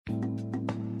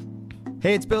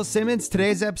Hey, it's Bill Simmons.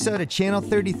 Today's episode of Channel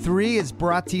 33 is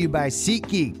brought to you by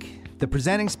SeatGeek, the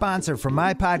presenting sponsor for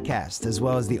my podcast, as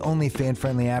well as the only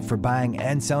fan-friendly app for buying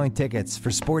and selling tickets for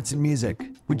sports and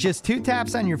music. With just 2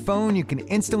 taps on your phone, you can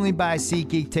instantly buy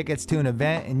SeatGeek tickets to an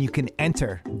event, and you can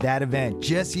enter that event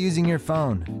just using your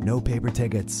phone. No paper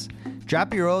tickets.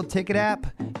 Drop your old ticket app.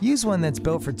 Use one that's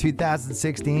built for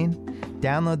 2016.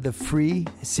 Download the free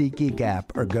SeatGeek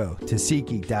app or go to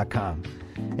SeatGeek.com.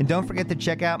 And don't forget to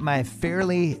check out my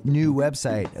fairly new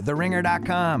website,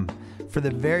 TheRinger.com, for the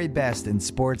very best in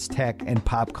sports, tech, and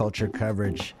pop culture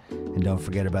coverage. And don't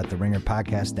forget about the Ringer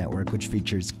Podcast Network, which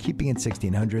features Keeping It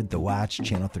 1600, The Watch,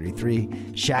 Channel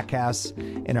 33, Shack House,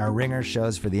 and our Ringer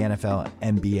shows for the NFL,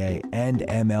 NBA, and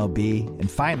MLB. And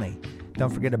finally,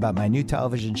 don't forget about my new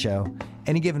television show,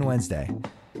 Any Given Wednesday,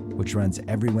 which runs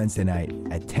every Wednesday night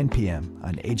at 10 p.m.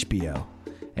 on HBO.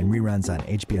 And reruns on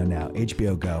HBO Now,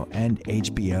 HBO Go, and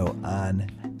HBO On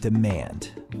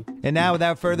Demand. And now,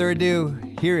 without further ado,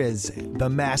 here is the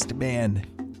masked man,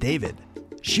 David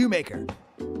Shoemaker.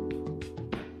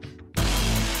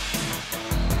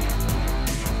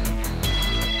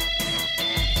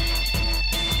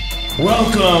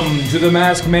 Welcome to the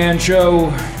Masked Man Show.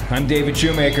 I'm David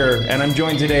Shoemaker, and I'm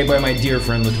joined today by my dear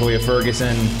friend LaToya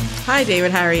Ferguson. Hi, David.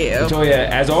 How are you? LaToya,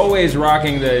 as always,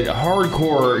 rocking the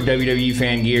hardcore WWE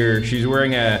fan gear. She's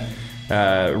wearing a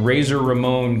Razor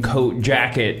Ramon coat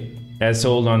jacket as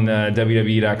sold on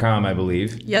WWE.com, I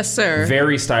believe. Yes, sir.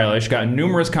 Very stylish. Got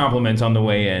numerous compliments on the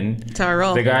way in. That's how I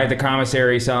roll. The guy at the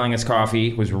commissary selling us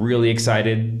coffee was really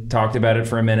excited. Talked about it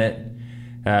for a minute.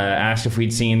 Asked if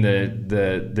we'd seen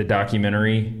the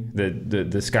documentary,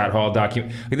 the Scott Hall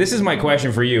documentary. This is my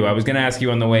question for you. I was going to ask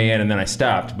you on the way in, and then I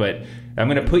stopped, but I'm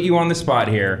going to put you on the spot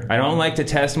here. I don't like to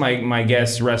test my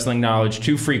guests' wrestling knowledge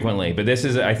too frequently, but this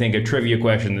is, I think, a trivia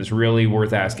question that's really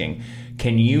worth asking.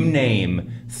 Can you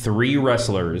name 3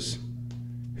 wrestlers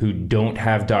who don't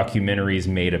have documentaries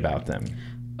made about them?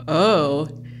 Oh.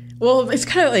 Well, it's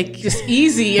kind of like just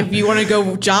easy if you want to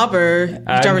go Jobber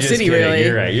City, kidding. really.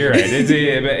 You're right.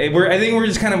 I think we're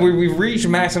just we've reached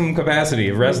maximum capacity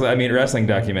of wrestling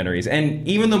documentaries. And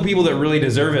even the people that really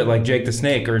deserve it, like Jake the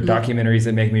Snake, are documentaries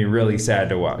that make me really sad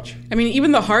to watch. I mean,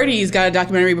 even the Hardys got a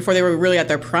documentary before they were really at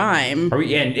their prime.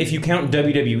 And if you count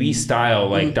WWE style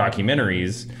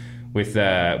documentaries, with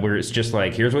where it's just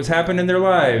like, here's what's happened in their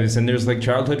lives, and there's like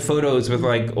childhood photos with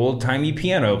like old-timey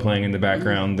piano playing in the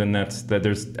background, and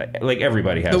there's like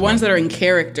everybody has the ones one. that are in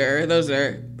character. Those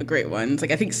are the great ones.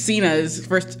 Like I think Cena's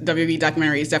first WWE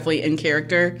documentary is definitely in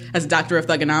character as Doctor of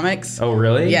Thugonomics. Oh,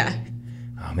 really? Yeah.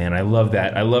 Oh man, I love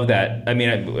that. I mean,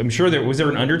 I'm sure there was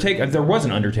an Undertaker. There was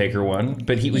an Undertaker one,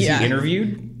 but he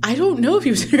interviewed? I don't know if he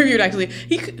was interviewed actually.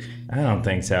 I don't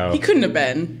think so. He couldn't have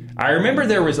been. I remember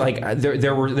there was like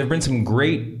there've been some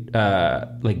great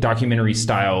like documentary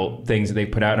style things that they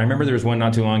put out, and I remember there was one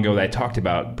not too long ago that I talked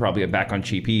about, probably back on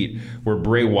Cheap Heat, where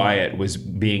Bray Wyatt was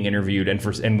being interviewed and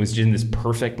was in this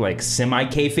perfect like semi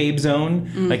kayfabe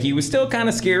zone. Like he was still kind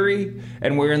of scary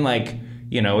and wearing like,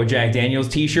 you know, a Jack Daniels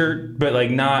t-shirt, but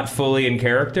like not fully in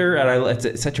character. And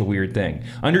it's such a weird thing.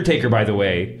 Undertaker, by the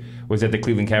way, was at the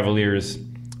Cleveland Cavaliers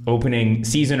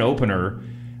season opener.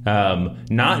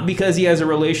 Not because he has a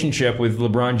relationship with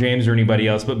LeBron James or anybody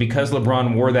else, but because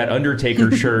LeBron wore that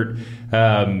Undertaker shirt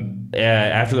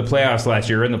after the playoffs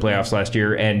last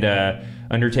year, and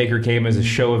Undertaker came as a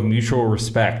show of mutual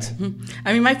respect.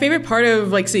 I mean, my favorite part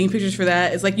of like seeing pictures for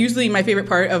that is like usually my favorite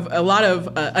part of a lot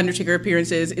of Undertaker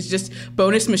appearances is just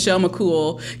bonus Michelle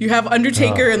McCool. You have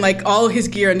Undertaker and like all his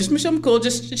gear, and just Michelle McCool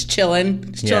just chilling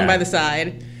by the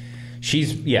side.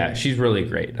 She's really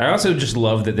great. I also just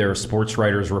love that there are sports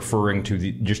writers referring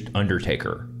to just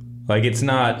Undertaker. Like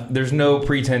there's no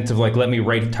pretense of like, let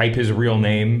me type his real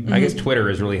name. I guess Twitter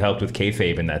has really helped with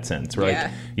kayfabe in that sense, right?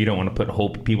 Yeah. You don't want to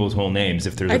put people's whole names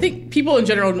if there's I think people in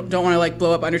general don't want to like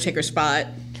blow up Undertaker's spot.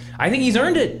 I think he's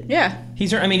earned it. Yeah.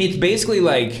 I mean, it's basically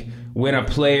like when a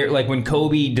player, like when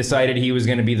Kobe decided he was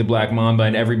going to be the Black Mamba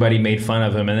and everybody made fun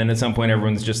of him, and then at some point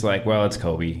everyone's just like, well, it's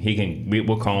Kobe.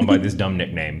 We'll call him by this dumb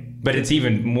nickname. But it's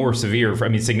even more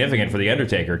significant for The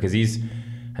Undertaker because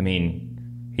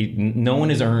no one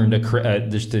has earned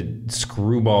just a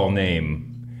screwball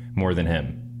name more than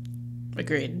him.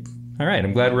 Agreed. All right,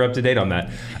 I'm glad we're up to date on that.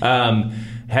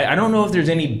 I don't know if there's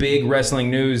any big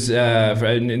wrestling news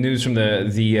from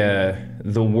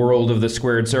the world of the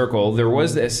squared circle. There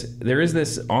is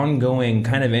this ongoing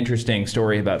kind of interesting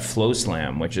story about Flow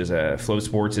Slam, which is Flow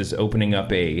Sports is opening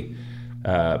up a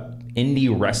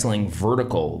indie wrestling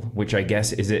vertical, which I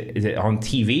guess is it on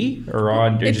TV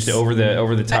or just over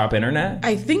the top internet?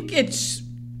 I think it's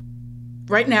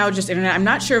right now, just internet. I'm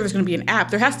not sure if there's going to be an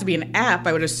app. There has to be an app,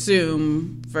 I would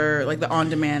assume, for like the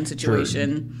on-demand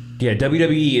situation. Yeah,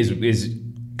 WWE is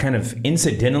kind of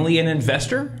incidentally an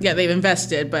investor. Yeah, they've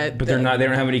invested, but they're not. They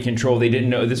don't have any control. They didn't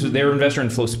know they were an investor in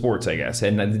Flow Sports, I guess,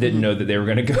 and they didn't know that they were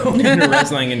going to go into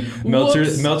wrestling. And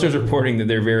Meltzer's reporting that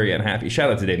they're very unhappy.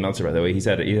 Shout out to Dave Meltzer, by the way.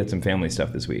 He had some family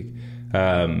stuff this week.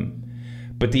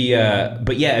 But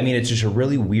yeah, I mean, it's just a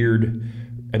really weird.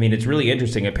 I mean, it's really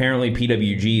interesting. Apparently,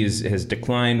 PWG has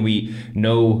declined. We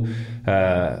know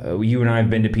you and I have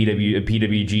been to a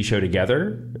PWG show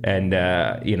together, and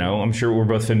I'm sure we're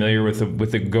both familiar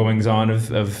with the goings on of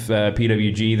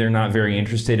PWG. They're not very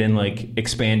interested in like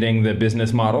expanding the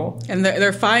business model, and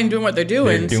they're fine doing what they're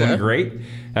doing. They're doing great.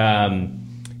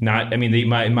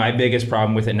 My biggest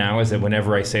problem with it now is that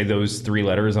whenever I say those 3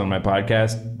 letters on my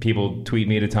podcast, people tweet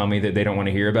me to tell me that they don't want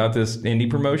to hear about this indie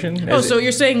promotion. So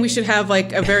you're saying we should have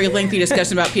like a very lengthy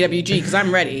discussion about PWG, because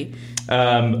I'm ready.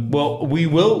 Well, we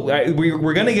will.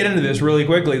 We're going to get into this really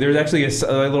quickly. There's actually a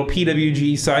little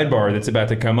PWG sidebar that's about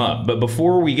to come up. But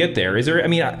before we get there, is there? I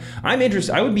mean, I'm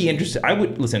interested. I would be interested. I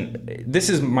would listen. This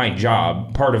is my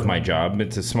job. Part of my job.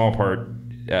 It's a small part.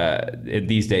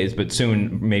 These days, but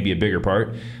soon maybe a bigger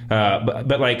part.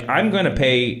 But like I'm going to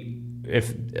pay.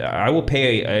 If I will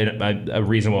pay a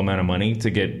reasonable amount of money to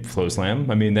get Flow Slam.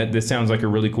 I mean, this sounds like a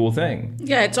really cool thing.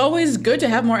 Yeah, it's always good to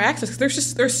have more access.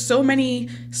 There's so many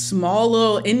small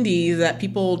little indies that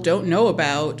people don't know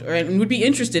about or would be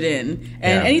interested in,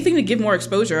 and anything to give more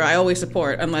exposure, I always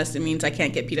support, unless it means I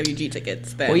can't get PWG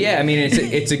tickets. Then. Well, yeah, I mean,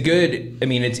 it's a good. I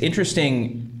mean, it's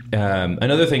interesting.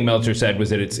 Another thing Meltzer said was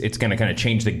that it's going to kind of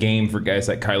change the game for guys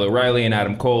like Kyle O'Reilly and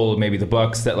Adam Cole, maybe the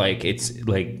Bucks. That like it's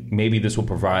like maybe this will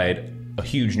provide a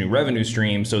huge new revenue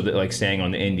stream, so that like staying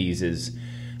on the indies is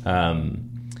a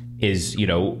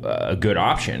good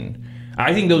option.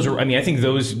 I think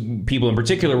those people in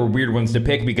particular were weird ones to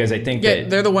pick, because I think that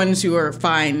they're the ones who are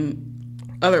fine.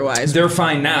 Otherwise, they're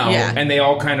fine now, and they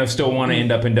all kind of still want to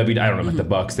end up in WWE. I don't know about the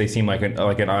Bucks; they seem like an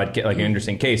odd, an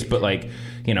interesting case. But like,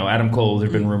 Adam Cole,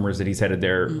 there've been rumors that he's headed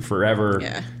there forever.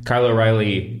 Yeah. Kyle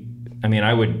O'Reilly. I mean,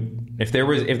 I would if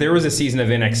there was a season of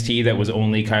NXT that was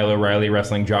only Kyle O'Reilly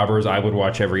wrestling jobbers, I would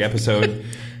watch every episode.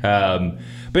 But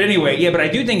anyway, but I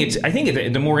do think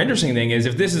the more interesting thing is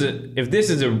if this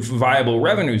is a viable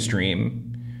revenue stream.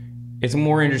 It's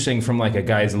more interesting from like a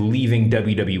guy's leaving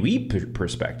WWE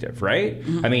perspective, right?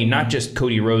 Mm-hmm. I mean, not just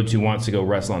Cody Rhodes who wants to go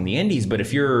wrestle on the indies, but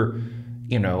if you're,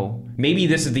 maybe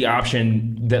this is the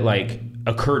option that like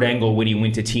a Kurt Angle when he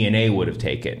went to TNA would have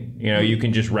taken. You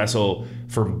can just wrestle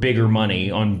for bigger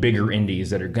money on bigger indies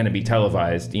that are going to be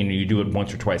televised. You do it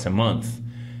once or twice a month.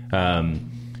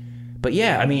 But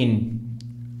yeah, I mean,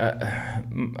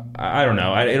 I don't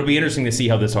know. It'll be interesting to see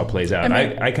how this all plays out.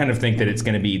 I kind of think that it's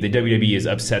going to be the WWE is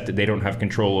upset that they don't have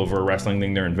control over a wrestling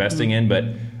thing they're investing in, but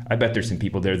I bet there's some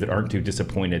people there that aren't too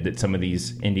disappointed that some of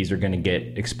these indies are going to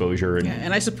get exposure.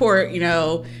 And I support,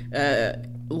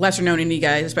 lesser known indie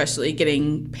guys, especially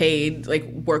getting paid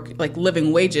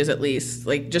living wages, at least,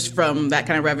 like just from that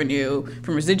kind of revenue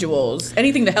from residuals,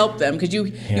 anything to help them, because you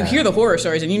hear the horror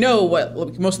stories and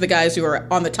what most of the guys who are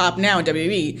on the top now in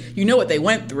WWE, what they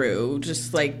went through,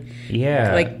 just like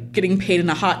getting paid in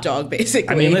a hot dog, basically.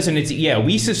 I mean, listen,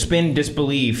 we suspend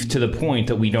disbelief to the point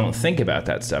that we don't think about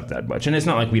that stuff that much, and it's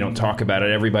not like we don't talk about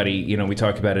it. Everybody, we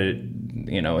talk about it.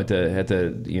 At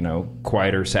the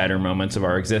quieter, sadder moments of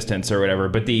our existence or whatever.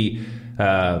 But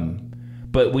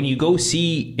but when you go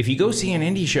see, if you go see an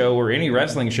indie show or any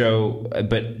wrestling show,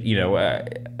 but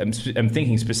I'm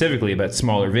thinking specifically about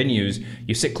smaller venues.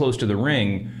 You sit close to the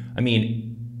ring. I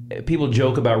mean, people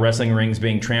joke about wrestling rings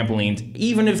being trampolines.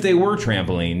 Even if they were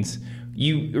trampolines,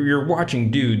 you're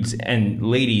watching dudes and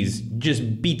ladies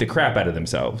just beat the crap out of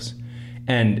themselves.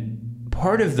 And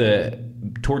part of the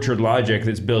tortured logic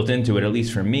that's built into it, at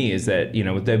least for me, is that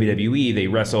with WWE they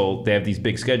wrestle, they have these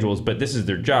big schedules, but this is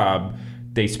their job.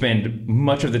 They spend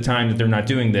much of the time that they're not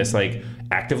doing this like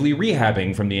actively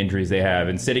rehabbing from the injuries they have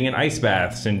and sitting in ice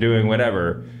baths and doing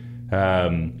whatever.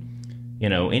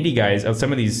 Indie guys,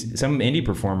 some indie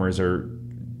performers are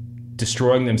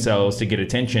destroying themselves to get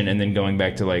attention and then going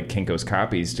back to like Kinko's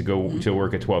copies to go to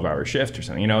work a 12-hour shift or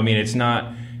something. It's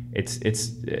not. It's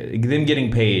them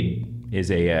getting paid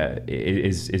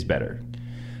is better.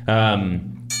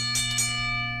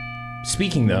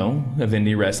 Speaking though of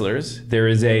indie wrestlers, there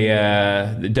is the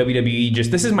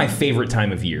WWE. This is my favorite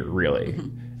time of year, really.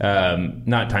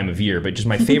 Not time of year, but just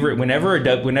my favorite. Whenever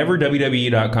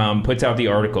WWE.com puts out the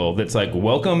article that's like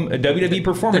 "Welcome a WWE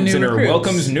Performance Center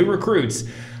welcomes new recruits,"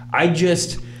 I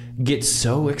just get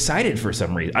so excited for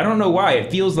some reason. I don't know why. It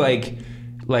feels like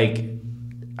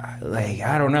like,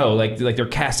 I don't know, like they're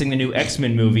casting the new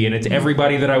X-Men movie and it's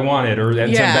everybody that I wanted, or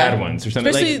some bad ones or something.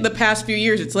 Especially like, the past few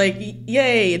years, it's like,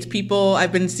 yay, it's people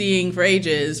I've been seeing for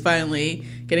ages finally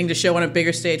getting to show on a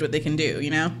bigger stage what they can do,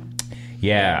 you know?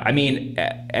 Yeah, I mean,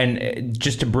 and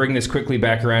just to bring this quickly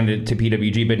back around to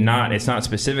PWG, but it's not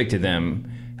specific to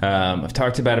them. I've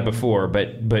talked about it before,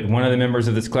 but one of the members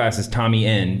of this class is Tommy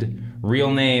End,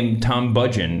 real name Tom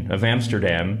Budgeon of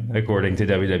Amsterdam, according to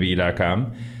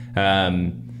WWE.com.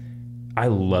 I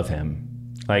love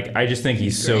him. Like, I just think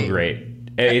he's so great.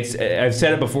 I've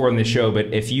said it before on this show, but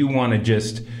if you want to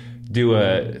just do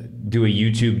a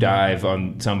YouTube dive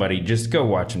on somebody, just go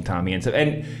watch him, Tommy.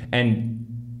 And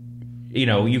you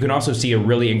know, you can also see a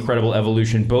really incredible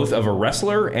evolution both of a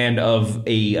wrestler and of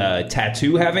a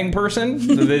tattoo-having person.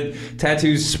 The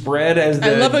tattoos spread as the videos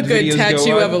go on. I love a good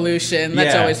tattoo evolution.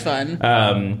 That's always fun.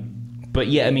 But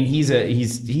yeah, I mean, he's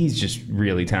just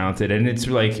really talented, and it's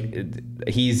like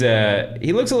he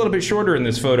looks a little bit shorter in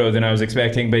this photo than I was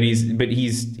expecting, but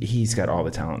he's got all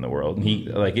the talent in the world. And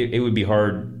it would be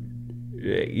hard,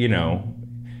 you know.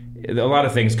 A lot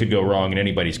of things could go wrong in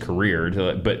anybody's career,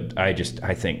 but I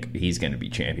think he's going to be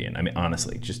champion. I mean,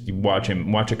 honestly, just watch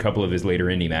a couple of his later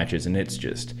indie matches, and it's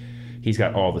just, he's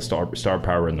got all the star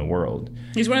power in the world.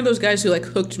 He's one of those guys who like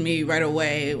hooked me right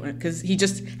away because he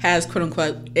just has quote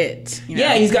unquote it. You know?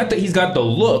 Yeah, he's got the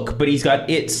look, but he's got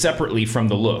it separately from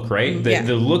the look, right?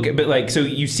 The look, but like, so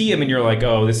you see him and you're like,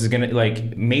 oh, this is gonna,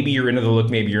 like, maybe you're into the look,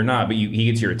 maybe you're not, but he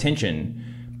gets your attention.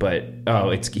 But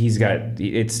he's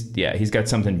got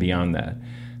something beyond that.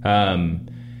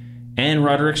 And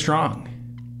Roderick Strong,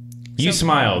 you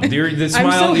smiled. The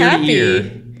smile ear to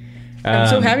ear. I'm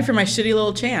so happy for my shitty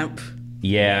little champ.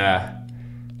 Yeah.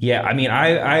 I mean,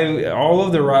 I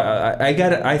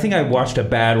think I watched a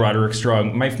bad Roderick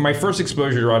Strong. My first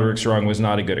exposure to Roderick Strong was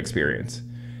not a good experience.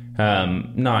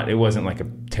 It wasn't like a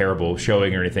terrible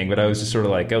showing or anything, but I was just sort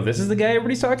of like, oh, this is the guy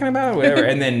everybody's talking about, whatever.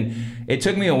 And then it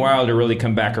took me a while to really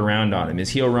come back around on him. His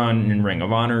heel run in Ring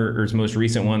of Honor, or his most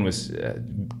recent one, was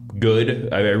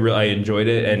good. I enjoyed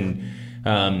it, and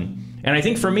I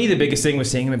think for me the biggest thing was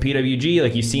seeing him at PWG.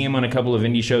 Like, you see him on a couple of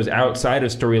indie shows outside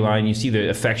of Storyline, you see the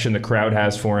affection the crowd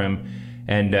has for him,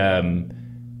 and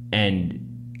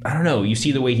I don't know, you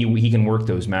see the way he can work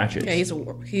those matches. Yeah,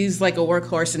 he's like a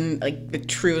workhorse in like the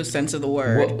truest sense of the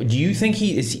word. Well, do you think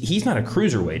he's not a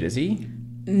cruiserweight, is he?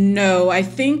 No, I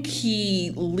think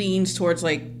he leans towards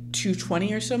like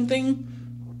 220 or something.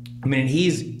 I mean,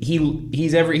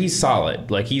 he's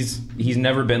solid. Like, he's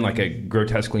never been like a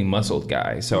grotesquely muscled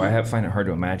guy. So I find it hard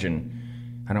to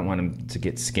imagine. I don't want him to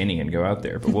get skinny and go out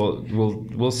there, but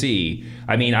we'll see.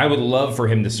 I mean, I would love for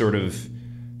him to sort of,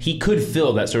 he could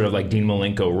fill that sort of like Dean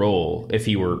Malenko role if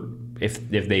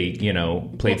they, you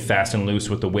know, played fast and loose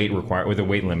with the weight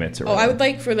limits. Or I would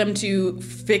like for them to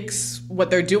fix what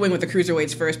they're doing with the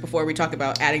cruiserweights first before we talk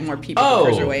about adding more people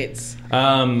to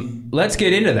cruiserweights. Let's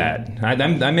get into that.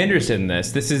 I'm interested in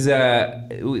this. This is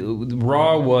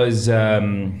Raw was.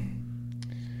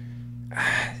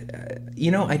 You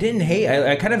know, I didn't hate.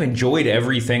 I kind of enjoyed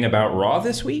everything about Raw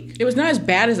this week. It was not as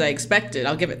bad as I expected.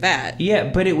 I'll give it that. Yeah,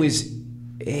 but it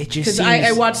just because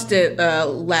I watched it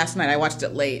last night. I watched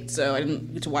it late, so I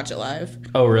didn't get to watch it live.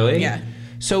 Oh, really? Yeah.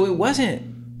 So it wasn't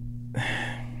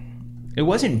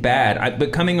bad.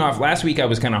 But coming off last week, I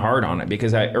was kind of hard on it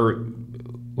because or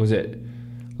was it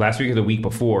last week or the week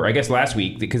before? I guess last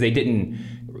week, because they didn't.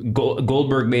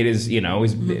 Goldberg made his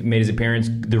appearance.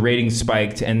 The ratings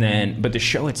spiked, but the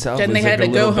show itself. Then they was had like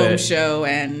a go home show,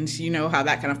 and you know how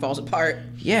that kind of falls apart.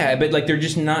 Yeah, but like they're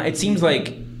just not. It seems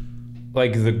like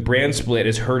the brand split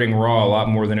is hurting Raw a lot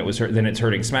more than it's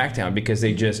hurting SmackDown, because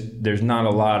there's not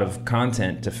a lot of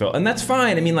content to fill, and that's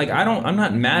fine. I mean, like I'm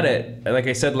not mad at, like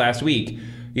I said last week.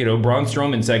 You know, Braun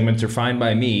Strowman segments are fine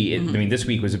by me. I mean, this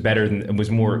week was was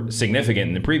more significant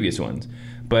than the previous ones,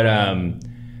 but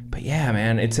yeah,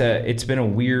 man, it's been a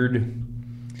weird.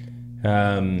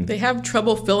 They have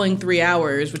trouble filling 3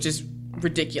 hours, which is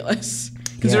ridiculous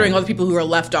considering all the people who are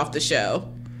left off the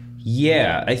show.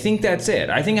 Yeah, I think that's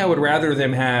it. I think I would rather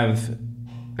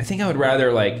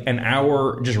like an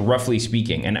hour, just roughly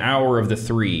speaking, an hour of the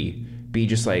 3 be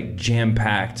just like jam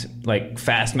packed, like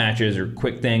fast matches or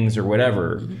quick things or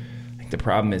whatever. I think the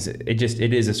problem is it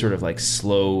is a sort of like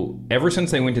slow. Ever since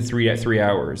they went to 3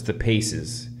 hours, the pace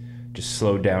is just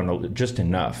slowed down just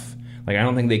enough. Like, I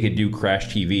don't think they could do Crash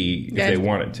TV if they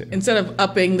wanted to. Instead of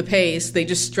upping the pace, they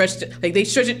just stretched it. Like, they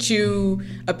stretched it to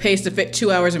a pace to fit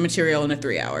 2 hours of material into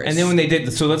 3 hours. And then when they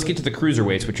did, so let's get to the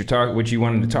cruiserweights, which you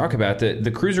wanted to talk about. The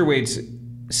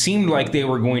cruiserweights, seemed like they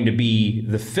were going to be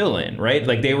the fill-in, right?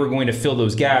 Like they were going to fill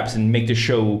those gaps and make the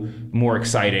show more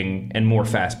exciting and more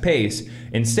fast-paced.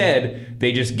 Instead,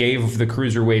 they just gave the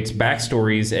cruiserweights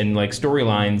backstories and like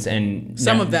storylines, and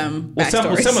some of them.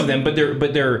 Some of them, but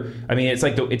they're. I mean, it's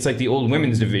like the old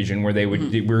women's division where we're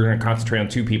going to concentrate on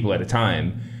 2 people at a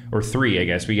time, or 3, I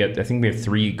guess. I think we have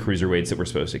 3 cruiserweights that we're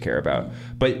supposed to care about,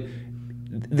 but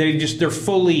they're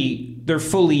fully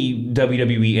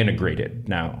WWE integrated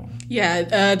now.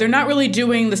 Yeah, they're not really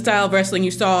doing the style of wrestling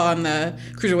you saw on the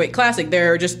Cruiserweight Classic.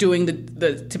 They're just doing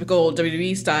the typical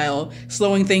WWE style,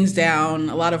 slowing things down,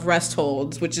 a lot of rest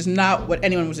holds, which is not what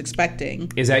anyone was expecting.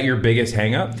 Is that your biggest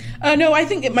hang-up? No, I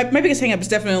think my biggest hang-up is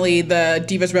definitely the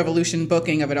Divas Revolution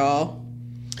booking of it all.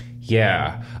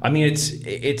 Yeah, I mean,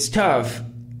 it's tough.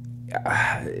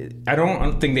 I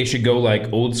don't think they should go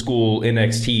like old school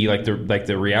NXT, like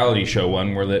the reality show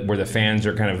one where the fans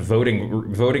are kind of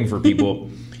voting for people.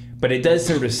 But it does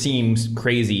sort of seem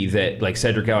crazy that like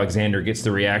Cedric Alexander gets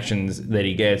the reactions that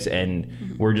he gets,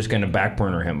 and we're just going to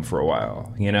backburner him for a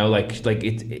while. You know, like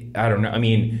I don't know. I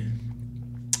mean,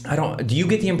 do you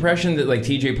get the impression that like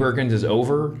TJ Perkins is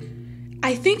over?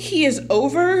 I think he is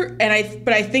over, but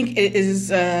I think it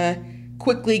is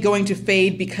quickly going to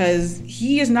fade because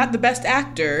he is not the best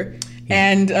actor,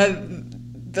 and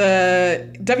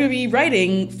the WWE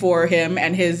writing for him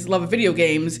and his love of video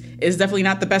games is definitely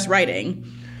not the best writing.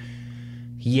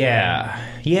 Yeah.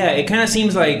 It kind of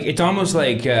seems like it's almost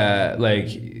like you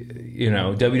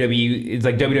know, WWE. It's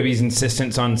like WWE's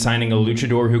insistence on signing a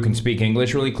luchador who can speak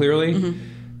English really clearly. Mm-hmm.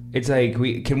 It's like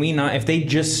can we not, if they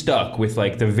just stuck with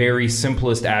like the very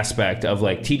simplest aspect of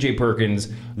like TJ Perkins,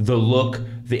 the look,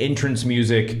 the entrance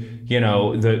music, you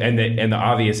know, the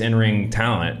obvious in-ring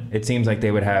talent, it seems like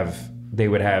they would have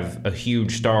a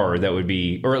huge star that would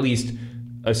be, or at least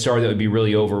a star that would be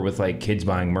really over with like kids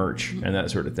buying merch and that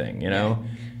sort of thing, you know?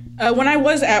 When I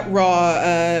was at Raw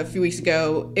a few weeks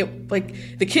ago, it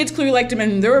like the kids clearly liked him,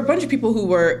 and there were a bunch of people who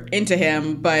were into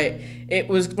him, but it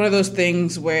was one of those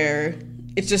things where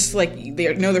it's just like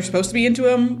they know they're supposed to be into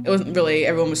him. It wasn't really,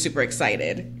 everyone was super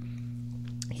excited.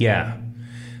 Yeah.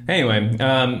 Anyway,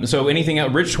 so anything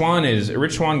else? Rich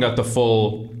Swann got the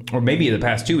full, or maybe the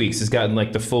past 2 weeks has gotten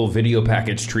like the full video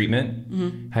package treatment.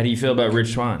 Mm-hmm. How do you feel about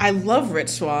Rich Swann? I love Rich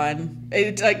Swann.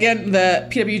 It's, again, the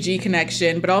PWG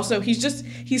connection, but also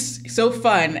he's so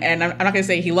fun. And I'm not going to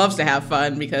say he loves to have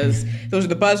fun because those are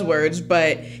the buzzwords,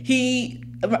 but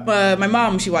my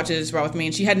mom, she watches Raw with me,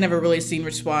 and she had never really seen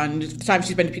Rich Swann. The time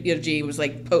she's been to PWG was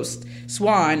like post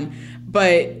Swann.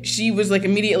 But she was like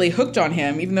immediately hooked on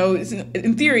him, even though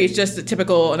in theory it's just a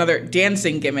typical another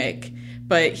dancing gimmick.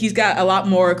 But he's got a lot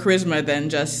more charisma than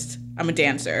just I'm a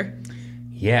dancer.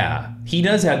 Yeah, he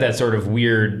does have that sort of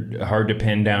weird, hard to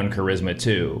pin down charisma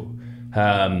too.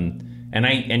 I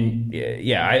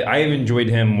have enjoyed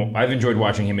him. I've enjoyed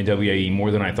watching him in WWE more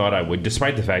than I thought I would,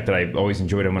 despite the fact that I always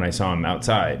enjoyed him when I saw him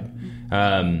outside.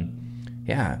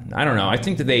 Yeah, I don't know. I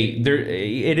think that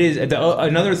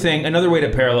another way to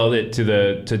parallel it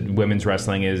to women's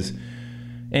wrestling is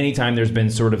anytime there's been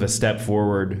sort of a step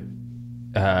forward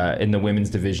in the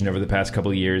women's division over the past couple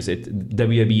of years,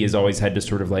 WWE has always had to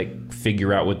sort of like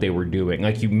figure out what they were doing.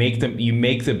 Like you make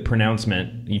the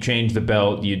pronouncement, you change the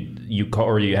belt, you call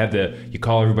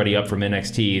everybody up from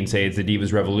NXT and say it's the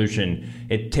Divas Revolution.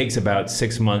 It takes about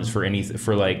 6 months for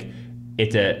that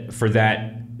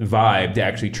vibe to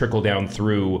actually trickle down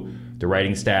through the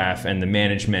writing staff and the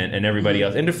management and everybody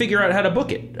else, and to figure out how to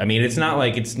book it. I mean, it's not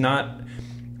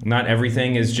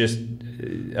everything is just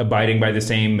abiding by the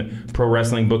same pro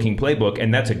wrestling booking playbook,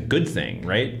 and that's a good thing,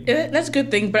 right? That's a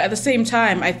good thing, but at the same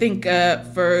time, I think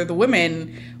for the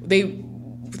women,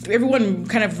 everyone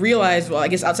kind of realized, well, I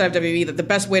guess outside of WWE, that the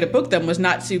best way to book them was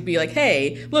not to be like,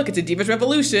 hey, look, it's a Divas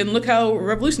Revolution, look how we're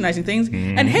revolutionizing things,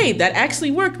 and hey, that actually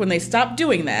worked when they stopped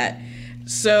doing that.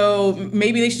 So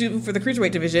maybe they should do for the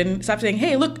cruiserweight division, stop saying,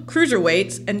 hey, look,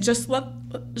 cruiserweights, and just let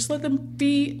them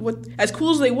be as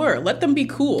cool as they were. Let them be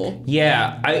cool.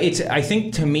 Yeah, I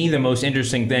think to me the most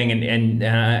interesting thing, and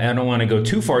I don't want to go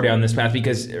too far down this path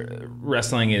because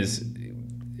wrestling is,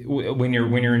 when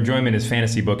your enjoyment is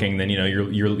fantasy booking, then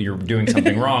you're doing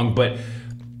something wrong. But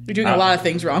you're doing a lot of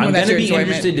things wrong. I'm going to be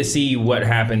interested to see what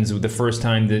happens the first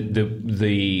time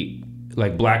the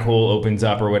like black hole opens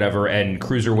up or whatever, and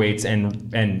cruiserweights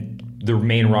and the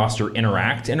main roster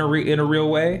interact in a real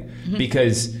way,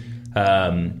 because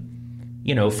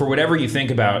for whatever you think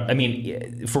about, I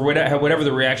mean, for whatever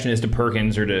the reaction is to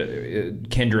Perkins or to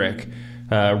Kendrick,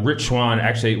 Rich Swann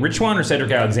or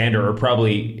Cedric Alexander are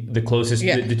probably the closest,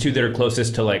 the two that are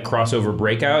closest to like crossover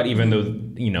breakout, even though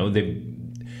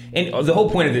and the whole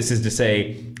point of this is to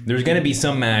say there's going to be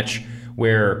some match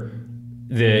where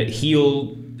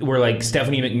like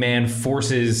Stephanie McMahon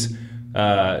forces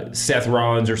Seth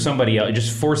Rollins or somebody else,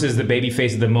 just forces the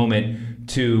babyface of the moment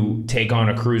to take on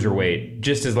a cruiserweight,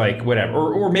 just as like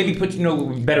whatever, or maybe put,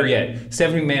 better yet,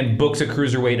 Stephanie McMahon books a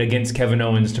cruiserweight against Kevin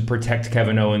Owens to protect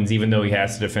Kevin Owens, even though he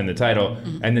has to defend the title,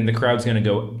 and then the crowd's going to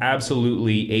go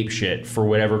absolutely apeshit for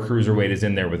whatever cruiserweight is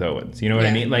in there with Owens. You know what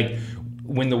I mean? Like,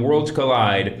 when the worlds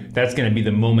collide, that's going to be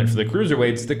the moment for the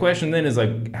cruiserweights. The question then is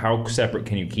like, how separate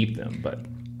can you keep them? But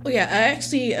well, yeah, I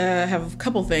actually have a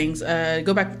couple things.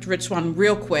 Go back to Rich Swann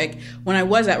real quick. When I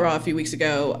was at Raw a few weeks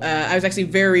ago, I was actually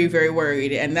very, very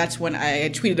worried. And that's when I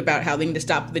had tweeted about how they need to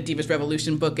stop the Divas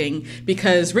Revolution booking,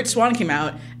 because Rich Swann came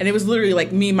out and it was literally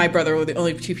like me and my brother were the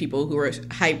only two people who were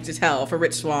hyped as hell for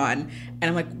Rich Swann. And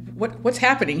I'm like, what's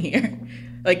happening here?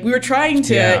 Like, we were trying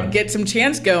to get some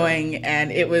chance going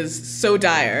and it was so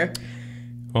dire.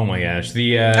 Oh my gosh!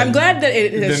 I'm glad that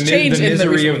it has changed. The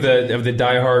misery of the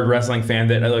diehard wrestling fan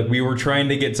that like we were trying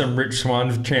to get some Rich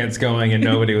Swann chance going and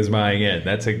nobody was buying in.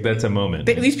 That's a moment.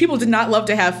 These people did not love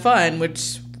to have fun.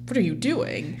 Which, what are you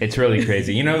doing? It's really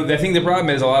crazy. I think the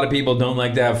problem is a lot of people don't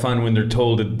like to have fun when they're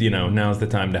told now's the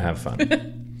time to have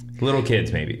fun. Little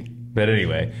kids maybe, but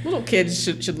anyway, little kids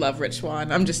should love Rich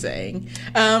Swann. I'm just saying,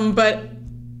 but.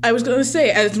 I was going to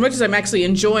say, as much as I'm actually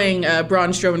enjoying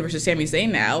Braun Strowman versus Sami Zayn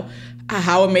now,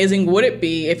 how amazing would it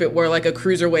be if it were like a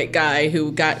cruiserweight guy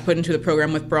who got put into the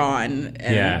program with Braun?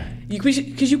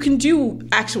 Because you can do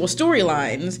actual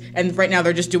storylines, and right now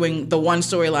they're just doing the one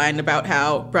storyline about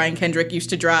how Brian Kendrick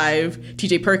used to drive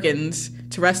TJ Perkins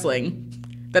to wrestling.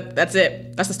 That's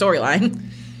it. That's the storyline.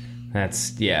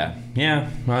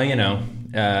 Well,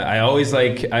 I always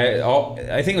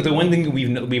I think the one thing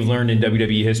we've learned in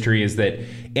WWE history is that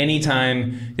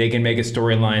anytime they can make a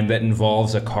storyline that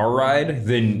involves a car ride,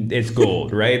 then it's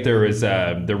gold, right? There was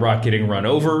The Rock getting run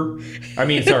over.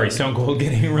 Stone Cold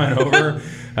getting run over.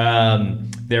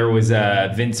 There was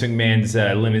Vince McMahon's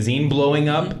limousine blowing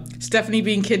up. Stephanie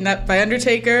being kidnapped by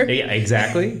Undertaker. Yeah,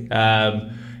 exactly.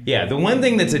 The one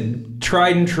thing that's a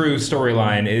tried and true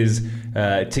storyline is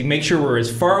to make sure we're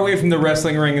as far away from the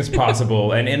wrestling ring as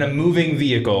possible, and in a moving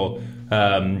vehicle,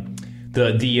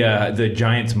 the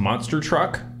Giants monster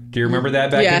truck. Do you remember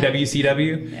that back in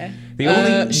WCW?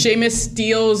 Yeah. Sheamus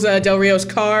steals Del Rio's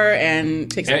car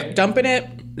and takes a dump in it.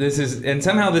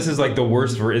 Somehow this is like the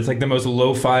worst. It's like the most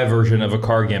lo-fi version of a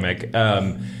car gimmick.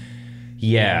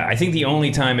 I think the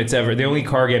only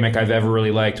car gimmick I've ever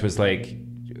really liked was like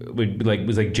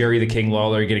Jerry the King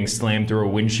Lawler getting slammed through a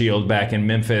windshield back in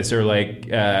Memphis, or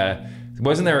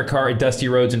wasn't there a Dusty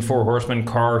Rhodes and Four Horsemen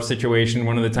car situation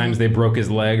one of the times they broke his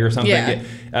leg or something?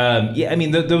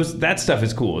 That stuff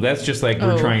is cool. That's just like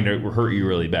we're trying to hurt you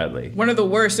really badly. One of the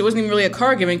worst, it wasn't even really a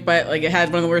car gimmick, but like it had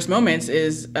one of the worst moments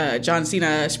is John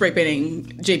Cena spray painting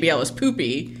JBL as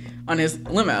poopy on his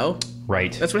limo.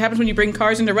 Right. That's what happens when you bring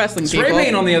cars into wrestling. Spray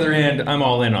paint, on the other hand, I'm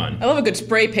all in on. I love a good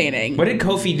spray painting. What did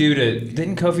Kofi do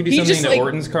didn't Kofi do something to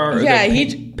Orton's car?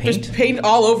 He just painted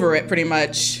all over it pretty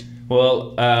much.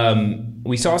 Well,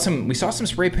 we saw some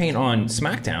spray paint on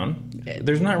SmackDown.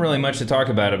 There's not really much to talk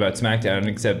about SmackDown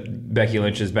except Becky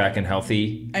Lynch is back and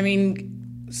healthy.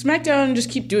 SmackDown just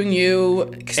keep doing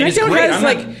you. SmackDown has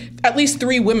at least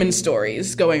 3 women's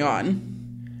stories going on.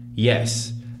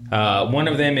 Yes. One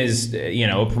of them is,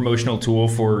 a promotional tool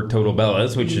for Total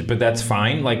Bellas, but that's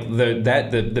fine. Like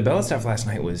the Bella stuff last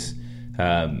night was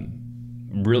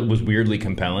weirdly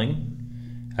compelling.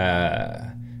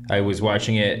 I was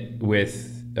watching it with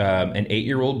an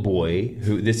 8-year-old boy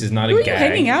who, this is not a gag. Who are you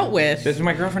hanging out with? This is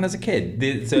my girlfriend as a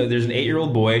kid. So there's an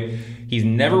 8-year-old boy. He's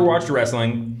never watched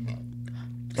wrestling.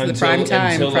 Prime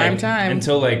time.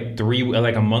 Until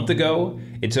like a month ago,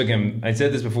 it took him. I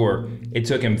said this before. It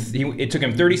took him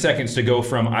 30 seconds to go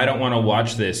from I don't want to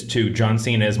watch this to John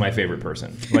Cena is my favorite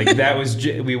person. Like that was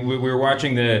we were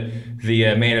watching the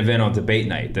main event on debate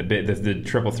night, the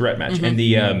triple threat match, and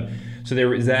so there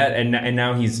was that, and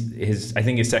now his I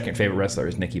think his second favorite wrestler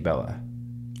is Nikki Bella.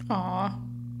 Aww.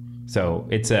 So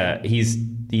it's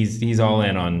he's all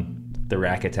in on the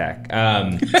Rack Attack.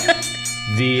 That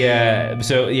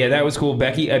was cool.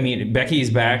 Becky's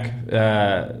back,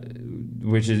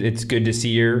 which is it's good to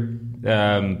see her.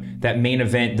 That main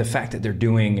event, the fact that they're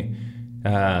doing,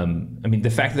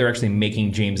 the fact that they're actually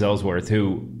making James Ellsworth,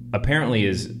 who apparently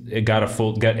got a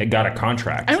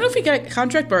contract. I don't know if he got a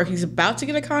contract or he's about to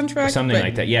get a contract, something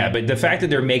like that. Yeah, but the fact that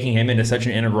they're making him into such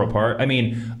an integral part.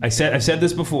 I've said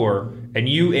this before,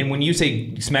 and when you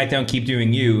say SmackDown keep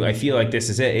doing you, I feel like this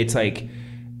is it. It's like.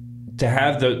 To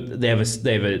have they have a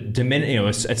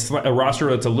roster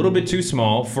that's a little bit too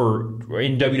small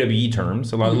in WWE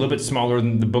terms, a little bit smaller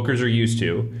than the bookers are used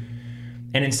to,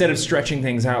 And instead of stretching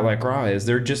things out like Raw is,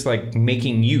 they're just like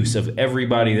making use of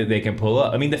everybody that they can pull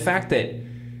up. I mean, the fact that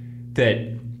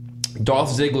Dolph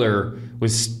Ziggler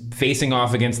was facing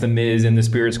off against The Miz in the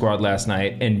Spirit Squad last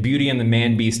night, and Beauty and the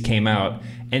Man Beast came out,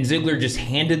 and Ziggler just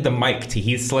handed the mic to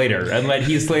Heath Slater and let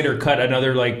Heath Slater cut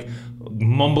another like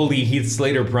mumbly Heath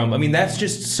Slater promo. I mean, that's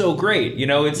just so great. You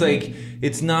know, it's like,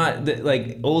 it's not that,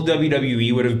 like, old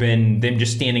WWE would have been them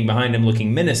just standing behind him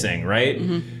looking menacing, right?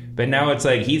 Mm-hmm. But now it's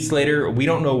like, Heath Slater, we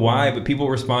don't know why, but people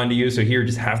respond to you, so here,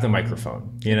 just have the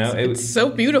microphone. You know, it's so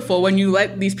beautiful when you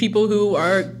let these people who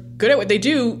are good at what they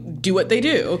do what they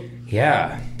do.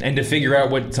 Yeah, and to figure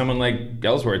out what someone like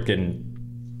Ellsworth can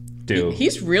do.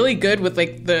 He's really good with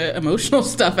like the emotional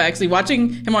stuff. Actually,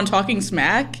 watching him on Talking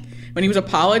Smack when he was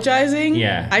apologizing,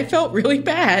 I felt really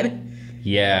bad.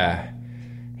 Yeah,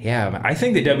 I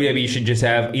think that WWE should just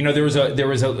have. You know, there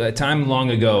was a time long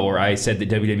ago where I said that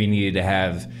WWE needed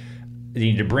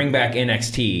to bring back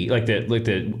NXT, like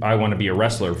the I Want to Be a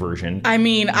Wrestler version. I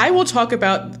mean, I will talk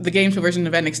about the game show version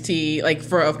of NXT like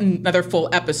for another full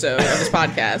episode of this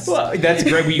podcast. Well, that's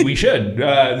great. We should.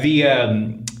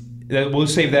 We'll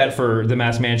save that for the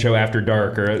Masked Man Show After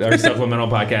Dark or our supplemental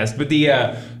podcast. But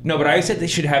but I said they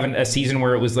should have a season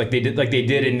where it was like they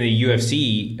did in the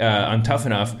UFC on Tough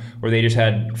Enough, where they just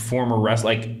had former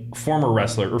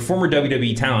wrestler or former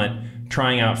WWE talent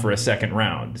trying out for a second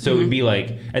round. So it would be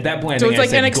like, at that point, so it's like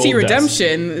NXT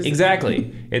Redemption.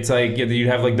 Exactly. It's like you'd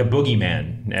have like the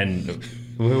Boogeyman and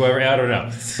whoever, I don't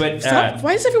know. But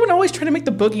why is everyone always trying to make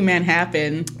the Boogeyman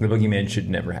happen? The Boogeyman should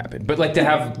never happen. But like to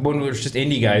have one where it's just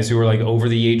indie guys who are like over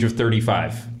the age of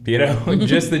 35. You know,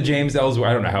 just the James Ellsworth.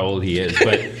 I don't know how old he is,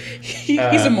 but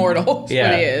he's immortal.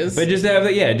 Yeah, he is. But just to have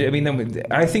that. Yeah, I mean,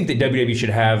 I think that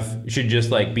WWE should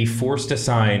just like be forced to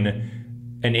sign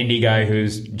an indie guy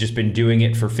who's just been doing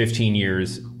it for 15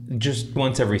 years, just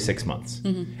once every 6 months.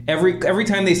 Mm-hmm. Every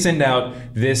time they send out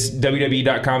this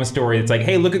WWE.com story, it's like,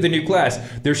 hey, look at the new class.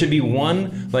 There should be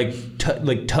one like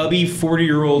tubby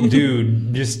 40-year-old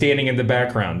dude just standing in the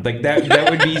background. Like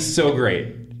that would be so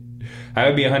great. I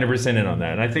would be 100% in on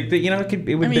that, and I think that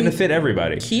it would benefit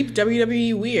everybody. Keep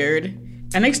WWE weird.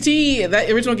 NXT, that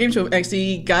original game show of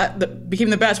NXT became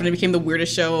the best when it became the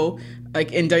weirdest show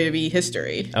like in WWE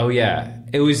history. Oh yeah,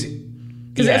 it was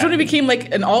because that's when it became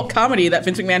like an alt comedy that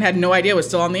Vince McMahon had no idea was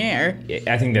still on the air.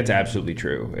 I think that's absolutely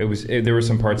true. There were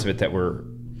some parts of it that were.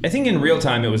 I think in real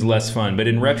time it was less fun, but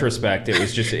in retrospect it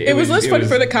was just. It was less fun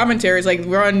for the commentaries. Like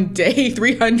we're on day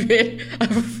 300 of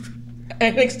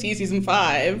NXT season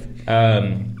 5.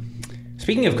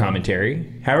 Speaking of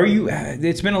commentary, how are you?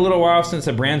 It's been a little while since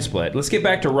the brand split. Let's get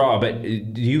back to Raw, but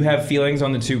do you have feelings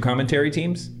on the two commentary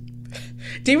teams?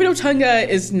 David Otunga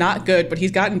is not good, but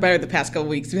he's gotten better the past couple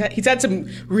weeks. He's had some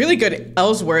really good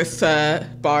Ellsworth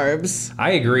barbs.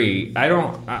 I agree.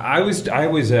 I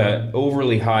was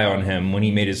overly high on him when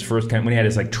he made his first when he had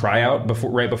his like tryout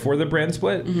right before the brand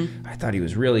split. Mm-hmm. I thought he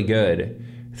was really good.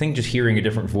 I think just hearing a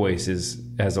different voice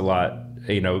has a lot.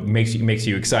 Makes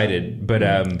you excited, but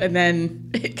and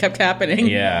then it kept happening.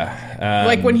 Yeah,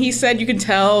 like when he said you can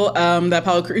tell that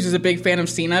Apollo Crews is a big fan of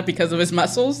Cena because of his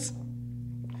muscles.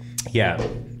 Yeah,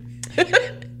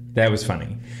 that was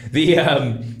funny.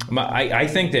 I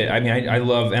think that I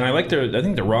love and I like I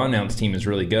think the Raw announce team is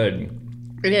really good.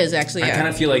 It is actually. I kind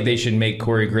of feel like they should make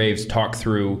Corey Graves talk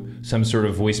through some sort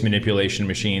of voice manipulation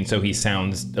machine so he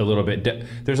sounds a little bit.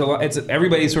 There's a lot.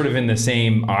 Everybody's sort of in the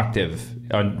same octave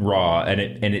on Raw,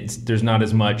 and there's not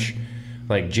as much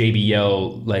like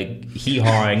JBL like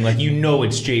hee-hawing. Like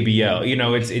it's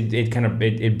JBL.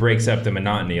 It breaks up the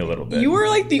monotony a little bit. You were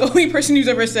like the only person who's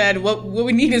ever said what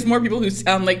we need is more people who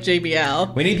sound like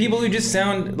JBL. We need people who just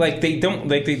sound like they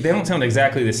don't sound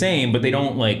exactly the same, but they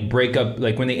don't like break up.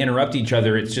 Like when they interrupt each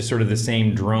other, it's just sort of the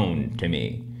same drone to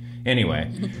me.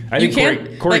 Anyway, I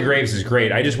think Corey Graves is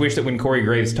great. I just wish that when Corey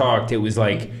Graves talked, it was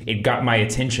like it got my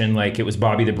attention, like it was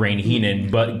Bobby the Brain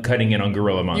Heenan, but cutting in on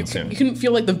Gorilla Monsoon. You can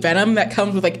feel like the venom that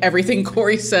comes with like everything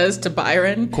Corey says to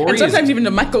Byron, and sometimes even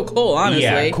to Michael Cole. Honestly,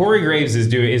 yeah, Corey Graves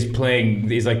is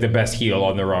like the best heel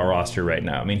on the Raw roster right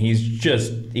now. I mean, he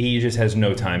just has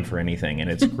no time for anything,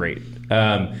 and it's great.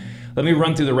 Let me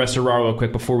run through the rest of Raw real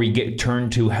quick before we turn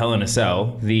to Hell in a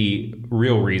Cell, the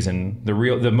real reason,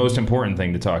 the most important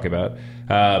thing to talk about.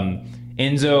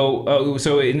 Enzo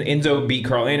beat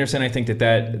Carl Anderson. I think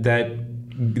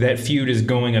that feud is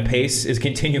continuing apace. It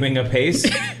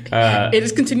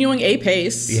is continuing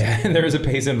apace. Yeah, and there is a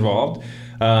pace involved.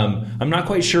 I'm not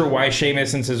quite sure why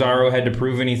Sheamus and Cesaro had to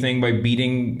prove anything by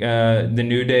beating the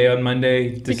New Day on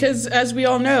Monday. Because, as we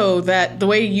all know, that the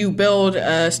way you build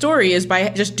a story is by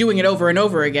just doing it over and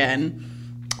over again.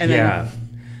 And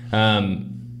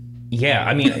Yeah,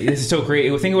 I mean, this is so great.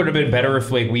 I think it would have been better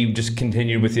if like we just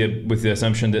continued with the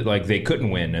assumption that like they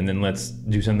couldn't win, and then let's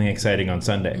do something exciting on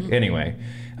Sunday. Mm-hmm. Anyway,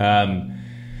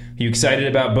 you excited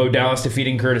about Bo Dallas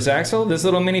defeating Curtis Axel? This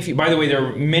little mini feud. By the way, there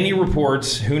are many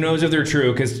reports. Who knows if they're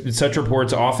true? Because such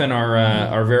reports often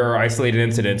are very isolated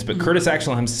incidents. But Curtis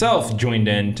Axel himself joined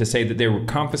in to say that they were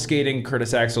confiscating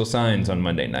Curtis Axel signs on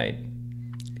Monday night.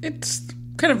 It's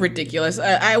kind of ridiculous.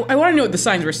 I want to know what the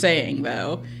signs were saying,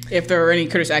 though. If there were any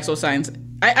Curtis Axel signs,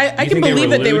 I can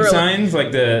believe that they were signs,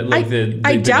 like the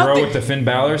girl with the Finn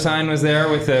Balor sign was there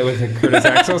with the Curtis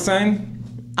Axel sign.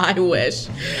 I wish.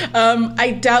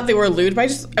 I doubt they were lewd,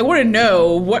 but I want to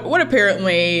know what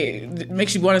apparently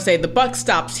makes you want to say the buck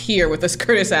stops here with this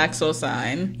Curtis Axel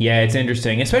sign. Yeah, it's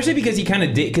interesting, especially because he kind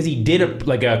of did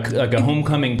a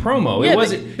homecoming promo. Yeah,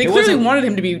 they clearly wanted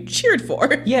him to be cheered for.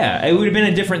 Yeah, it would have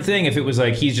been a different thing if it was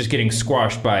like he's just getting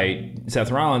squashed by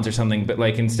Seth Rollins or something. But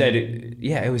like instead,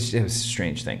 it was a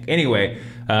strange thing. Anyway,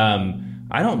 I'm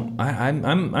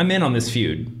in on this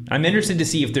feud. I'm interested to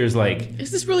see if there's like...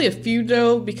 Is this really a feud,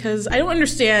 though? Because I don't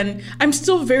understand. I'm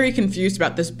still very confused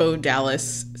about this Bo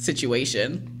Dallas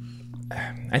situation.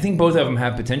 I think both of them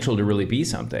have potential to really be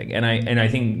something. And I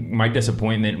think my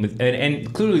disappointment with...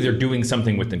 And clearly they're doing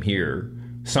something with them here.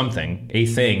 A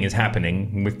thing is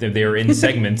happening. They're in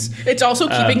segments. It's also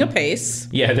keeping a pace.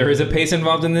 Yeah, there is a pace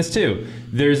involved in this, too.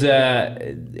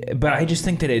 But I just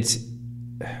think that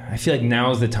I feel like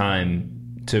now is the time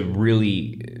to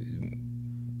really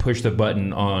push the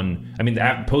button on. I mean,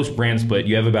 post brand split,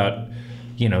 you have about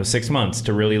 6 months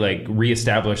to really like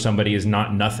reestablish somebody as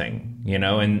not nothing,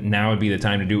 and now would be the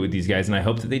time to do it with these guys, and I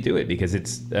hope that they do it because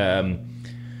it's I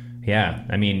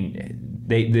mean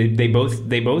they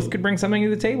both could bring something to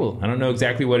the table. I don't know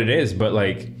exactly what it is, but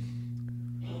like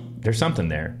there's something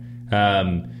there.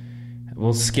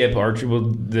 We'll skip Archer.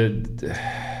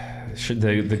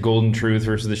 The Golden Truth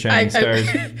versus the Shining Stars.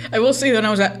 I will say when I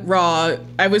was at Raw,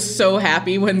 I was so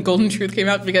happy when Golden Truth came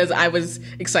out because I was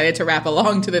excited to rap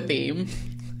along to the theme.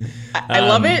 I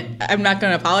love it. I'm not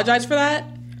going to apologize for that.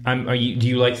 Do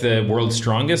you like the World's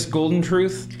Strongest Golden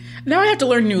Truth? Now I have to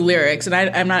learn new lyrics, and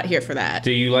I'm not here for that.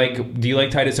 Do you like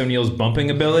Titus O'Neil's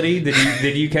bumping ability?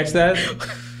 Did you catch that?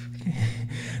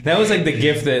 That was like the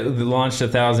gift that launched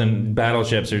 1,000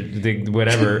 battleships or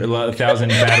 1,000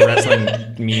 bad wrestling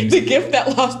memes. The gift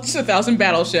that launched 1,000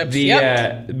 battleships. But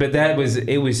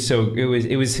it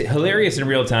was hilarious in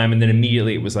real time, and then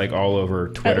immediately it was like all over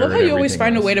Twitter. I love how you always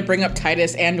find a way to bring up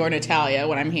Titus and or Natalia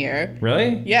when I'm here.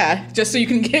 Really? Yeah, just so you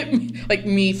can get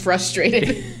me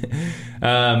frustrated.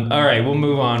 All right, we'll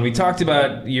move on. We talked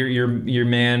about your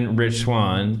man Rich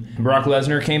Swann. Brock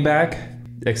Lesnar came back.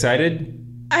 Excited?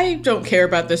 I don't care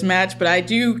about this match, but I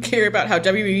do care about how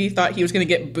WWE thought he was going to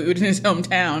get booed in his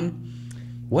hometown.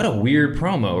 What a weird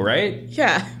promo, right?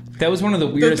 Yeah. That was one of the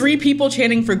weirdest... The 3 people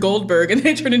chanting for Goldberg, and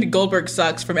then it turned into Goldberg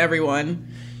sucks from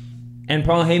everyone. And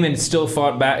Paul Heyman still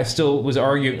fought back, still was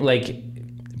arguing, like...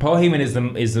 Paul Heyman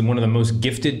is one of the most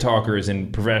gifted talkers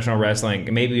in professional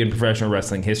wrestling, maybe in professional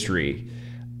wrestling history.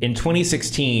 In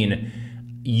 2016...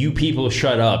 you people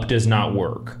shut up does not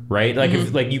work, right? Like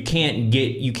if like you can't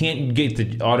get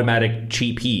the automatic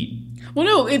cheap heat. Well,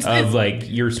 no, it's like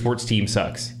your sports team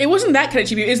sucks. It wasn't that kind of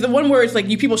cheap. It's the one where it's like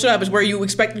you people shut up is where you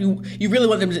expect you really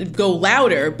want them to go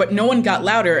louder, but no one got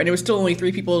louder, and it was still only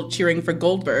 3 people cheering for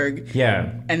Goldberg.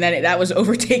 Yeah, and then that was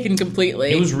overtaken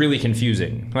completely. It was really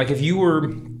confusing. Like if you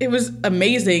were, it was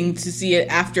amazing to see it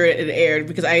after it aired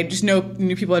because I just knew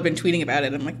people had been tweeting about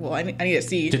it. I'm like, well, I need to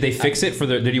see. Did they fix it for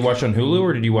the? Did you watch on Hulu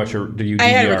or did you watch? Did you? DVR? I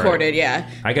had it recorded. Yeah,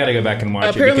 I got to go back and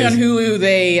watch Apparently it. Apparently on Hulu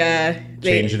they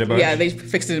changed it a bunch. Yeah, they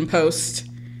fixed it in post.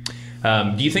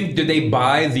 Do you think did they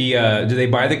buy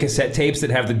the cassette tapes that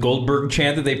have the Goldberg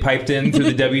chant that they piped in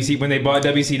through the WC when they bought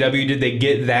WCW? Did they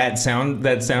get that sound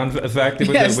effect with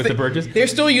the purchase? They're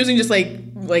still using just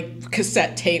like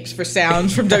cassette tapes for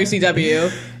sounds from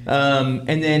WCW.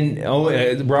 And then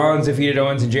Rollins defeated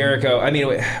Owens and Jericho. I mean,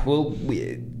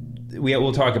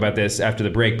 we'll talk about this after the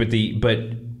break, but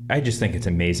I just think it's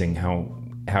amazing how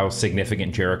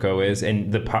significant Jericho is,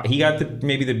 and he got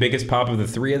maybe the biggest pop of the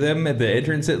 3 of them at the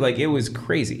entrance. It was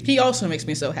crazy. He also makes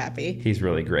me so happy. He's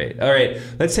really great. All right,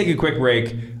 let's take a quick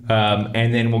break,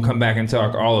 and then we'll come back and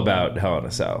talk all about Hell in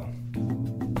a Cell.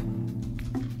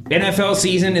 NFL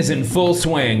season is in full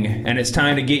swing, and it's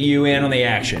time to get you in on the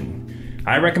action.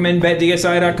 I recommend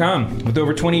BetDSI.com. With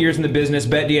over 20 years in the business,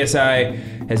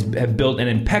 BetDSI have built an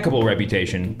impeccable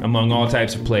reputation among all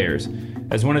types of players.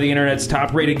 As one of the internet's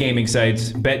top-rated gaming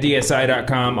sites,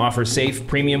 BetDSI.com offers safe,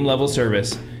 premium-level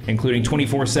service, including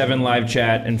 24/7 live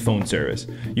chat and phone service.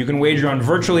 You can wager on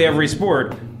virtually every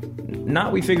sport,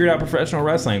 not we figured out professional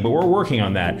wrestling, but we're working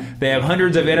on that. They have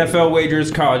hundreds of NFL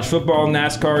wagers, college football,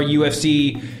 NASCAR,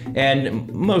 UFC,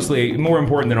 and mostly, more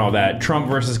important than all that, Trump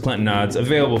versus Clinton odds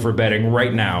available for betting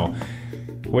right now.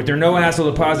 With their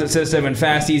no-hassle deposit system and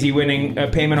fast, easy winning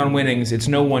payment on winnings, it's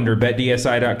no wonder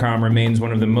BetDSI.com remains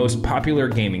one of the most popular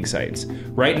gaming sites.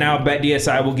 Right now,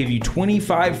 BetDSI will give you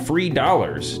 $25 free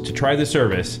to try the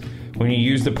service when you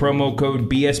use the promo code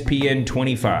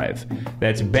BSPN25.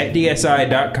 That's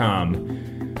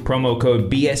BetDSI.com, promo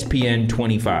code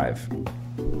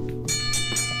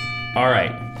BSPN25. All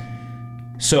right.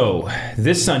 So,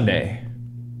 this Sunday,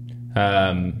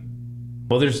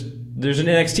 there's an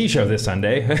NXT show this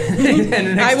Sunday.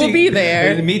 I will be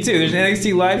there. Me too. There's an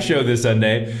NXT live show this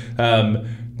Sunday.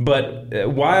 But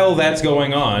while that's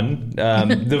going on,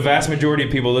 the vast majority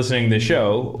of people listening to the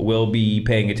show will be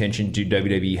paying attention to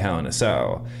WWE Hell in a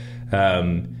Cell.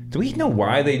 Do we know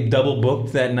why they double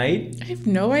booked that night? I have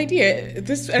no idea.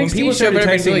 This NXT when people show started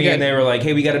texting really me good. and they were like,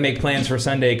 "Hey, we got to make plans for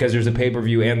Sunday because there's a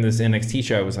pay-per-view and this NXT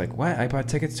show," I was like, "What? I bought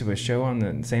tickets to a show on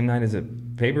the same night as a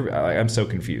pay-per-view?" I'm so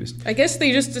confused. I guess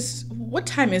they just what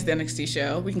time is the NXT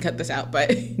show? We can cut this out,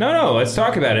 but No, let's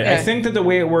talk about it. Yeah. I think that the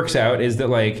way it works out is that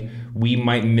like we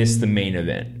might miss the main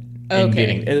event.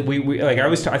 Okay. We like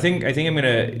I think I'm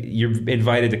gonna. You're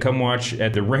invited to come watch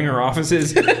at the Ringer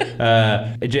offices,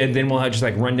 and then we'll just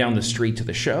like run down the street to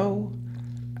the show.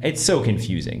 It's so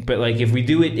confusing, but like if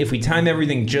we time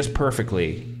everything just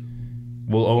perfectly,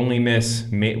 we'll only miss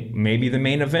maybe the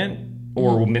main event,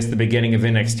 or we'll miss the beginning of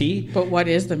NXT. But what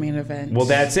is the main event? Well,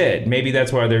 that's it. Maybe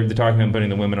that's why they're talking about putting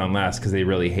the women on last because they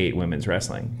really hate women's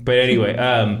wrestling. But anyway,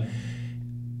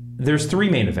 there's 3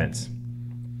 main events.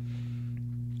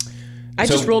 I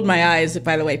just rolled my eyes,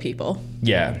 by the way, people.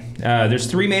 Yeah, there's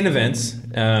 3 main events.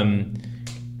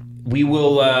 We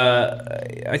will.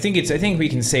 I think we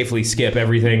can safely skip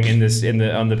everything on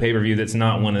the pay-per-view that's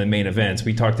not one of the main events.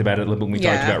 We talked about it a little bit when we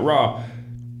talked about Raw.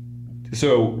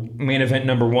 So main event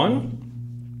number 1,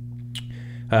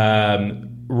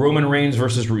 Roman Reigns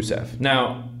versus Rusev.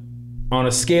 Now, on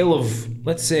a scale of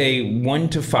let's say 1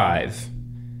 to 5,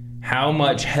 how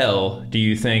much hell do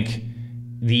you think?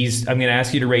 I'm going to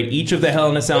ask you to rate each of the Hell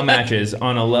in a Cell matches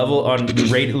on a level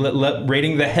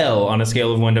rating the hell on a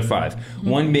scale of 1 to 5.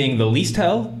 1 being the least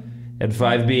hell, and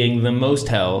 5 being the most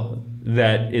hell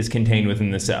that is contained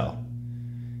within the cell.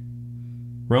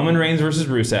 Roman Reigns versus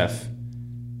Rusev.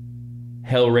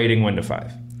 Hell rating 1 to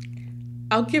 5.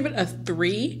 I'll give it a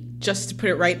 3, just to put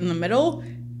it right in the middle,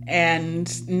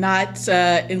 and not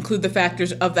include the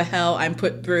factors of the hell I'm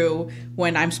put through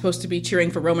when I'm supposed to be cheering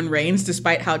for Roman Reigns,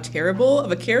 despite how terrible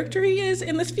of a character he is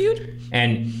in this feud.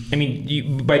 And, I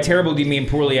mean, by terrible, do you mean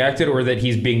poorly acted, or that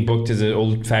he's being booked as an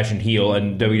old-fashioned heel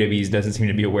and WWE doesn't seem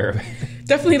to be aware of it?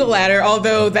 Definitely the latter,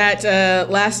 although that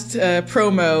last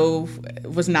promo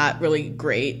was not really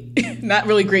great. Not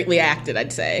really greatly acted,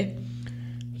 I'd say.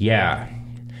 Yeah.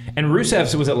 And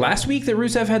Rusev's, was it last week that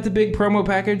Rusev had the big promo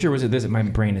package, or was it this? My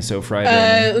brain is so fried.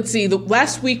 Let's see. The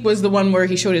last week was the one where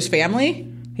he showed his family.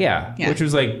 Yeah, which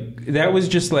was like, that was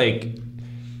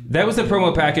the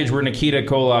promo package where Nikita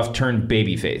Koloff turned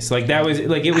babyface. Like, that was,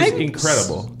 like, it was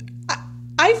incredible.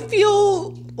 I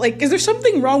feel like, is there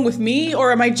something wrong with me,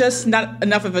 or am I just not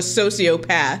enough of a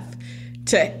sociopath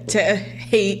to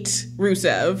hate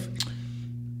Rusev?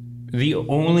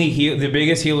 The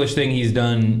biggest heelish thing he's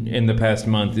done in the past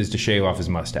month is to shave off his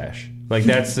mustache. Like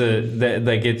it's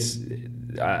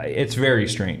very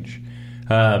strange.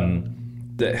 I'm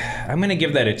gonna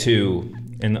give that a 2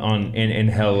 in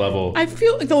hell level. I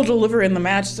feel like they'll deliver in the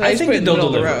match. So I think that they'll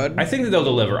deliver. I think that they'll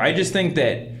deliver. I just think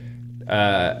that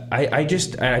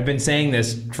I've been saying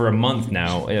this for a month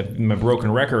now. I'm a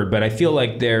broken record, but I feel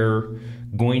like they're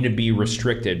going to be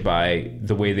restricted by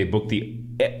the way they book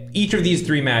each of these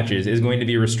 3 matches is going to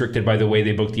be restricted by the way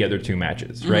they book the other 2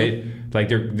 matches, right? Like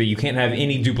you can't have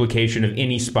any duplication of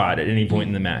any spot at any point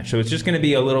in the match. So it's just going to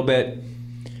be a little bit.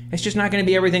 It's just not going to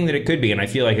be everything that it could be, and I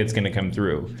feel like it's going to come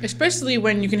through. Especially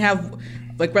when you can have,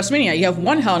 like WrestleMania, you have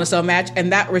 1 Hell in a Cell match,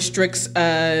 and that restricts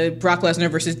Brock Lesnar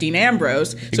versus Dean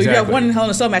Ambrose. So Exactly. you have 1 Hell in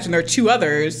a Cell match, and there are 2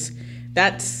 others.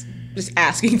 That's just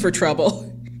asking for trouble.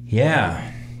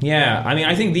 Yeah. I mean,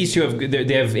 I think these 2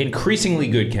 they have increasingly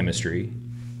good chemistry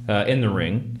in the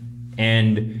ring,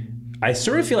 and I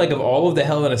sort of feel like of all of the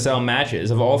Hell in a Cell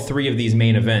matches, of all 3 of these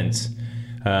main events,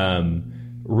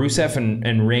 Rusev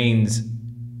and Reigns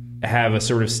have a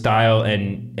sort of style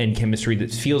and chemistry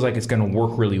that feels like it's going to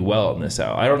work really well in the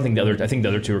cell. I think the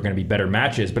other 2 are going to be better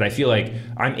matches, but I feel like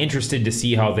I'm interested to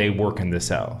see how they work in the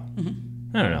cell.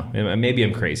 Mm-hmm. I don't know. Maybe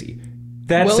I'm crazy.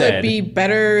 Will it be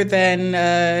better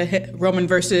than Roman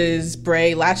versus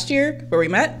Bray last year, where we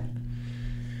met?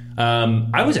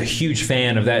 I was a huge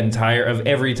fan of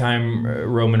every time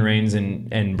Roman Reigns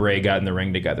and Bray got in the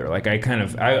ring together. Like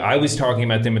I was talking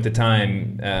about them at the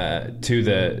time to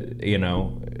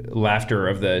the laughter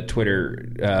of the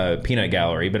Twitter peanut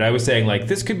gallery, but I was saying like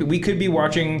we could be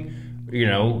watching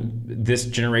this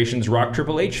generation's Rock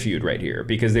Triple H feud right here,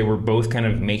 because they were both kind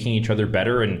of making each other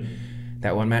better, and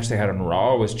that one match they had on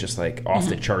Raw was just like off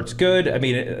the charts good. I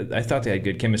mean, I thought they had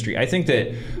good chemistry. I think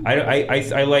that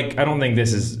I don't think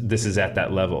this is at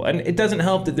that level, and it doesn't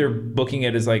help that they're booking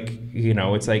it as like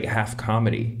it's like half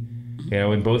comedy,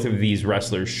 and both of these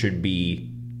wrestlers should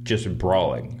be just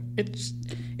brawling.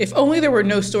 If only there were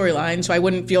no storyline, so I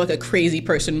wouldn't feel like a crazy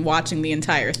person watching the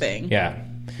entire thing. Yeah.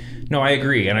 No, I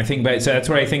agree, and I think so that's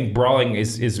what I think. Brawling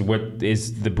is what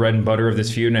is the bread and butter of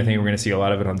this feud, and I think we're going to see a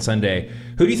lot of it on Sunday.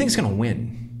 Who do you think is going to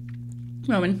win?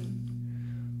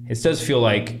 Roman. It does feel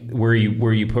like where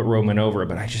you put Roman over,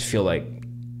 but I just feel like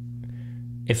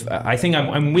I think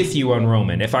I'm with you on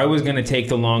Roman. If I was going to take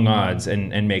the long odds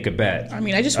and make a bet, I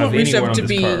mean, I just want Rusev to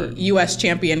be U.S.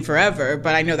 champion forever,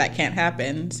 but I know that can't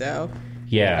happen. So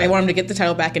yeah, I want him to get the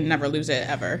title back and never lose it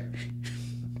ever.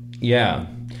 Yeah.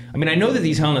 I mean, I know that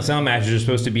these Hell in a Cell matches are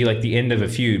supposed to be like the end of a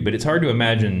feud, but it's hard to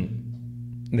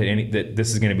imagine that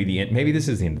this is going to be the end. Maybe this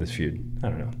is the end of this feud. I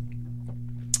don't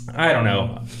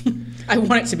know. I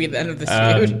want it to be the end of this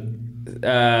feud.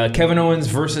 Kevin Owens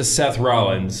versus Seth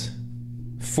Rollins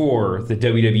for the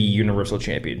WWE Universal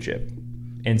Championship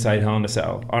inside Hell in a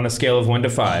Cell. On a scale of 1 to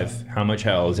 5, how much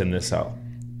hell is in this cell?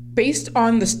 Based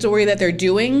on the story that they're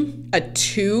doing, a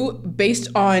 2. Based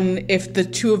on if the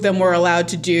two of them were allowed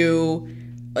to do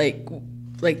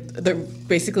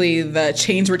basically the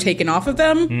chains were taken off of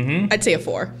them, I'd say a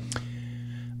 4.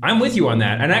 I'm with you on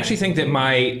that, and I actually think that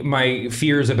my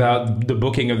fears about the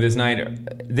booking of this night,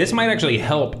 this might actually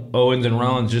help Owens and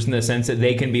Rollins, just in the sense that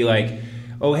they can be like,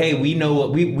 oh hey, we know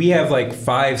we have like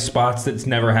 5 spots that's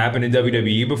never happened in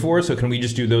WWE before, so can we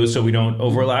just do those so we don't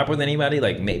overlap with anybody?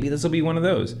 Like maybe this will be one of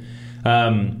those. I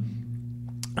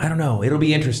don't know. It'll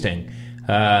be interesting.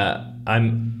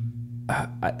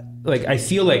 I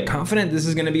feel like confident this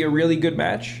is going to be a really good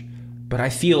match, but I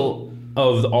feel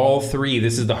of all 3,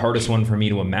 this is the hardest one for me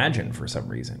to imagine for some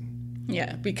reason.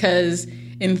 Yeah, because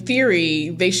in theory,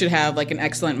 they should have like an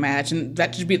excellent match, and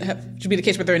that should be the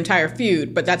case with their entire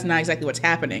feud, but that's not exactly what's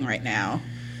happening right now.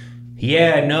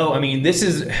 Yeah, no, I mean, that's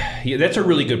a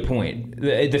really good point.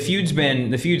 The feud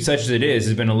such as it is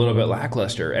has been a little bit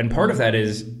lackluster, and part of that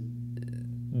is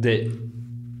that,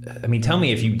 I mean, tell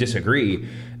me if you disagree,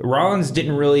 Rollins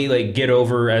didn't really get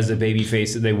over as a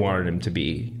babyface that they wanted him to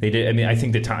be. They did. I mean, I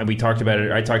think the time we talked about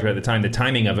it, I talked about it at the time, the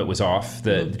timing of it was off,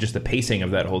 just the pacing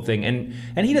of that whole thing, and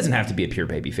he doesn't have to be a pure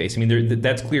babyface. I mean,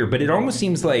 that's clear, but it almost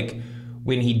seems like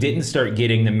when he didn't start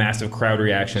getting the massive crowd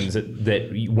reactions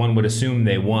that one would assume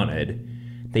they wanted,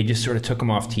 they just sort of took him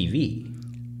off TV.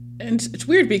 And it's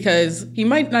weird because he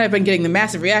might not have been getting the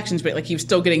massive reactions, but he was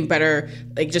still getting better,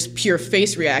 just pure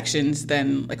face reactions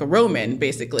than a Roman,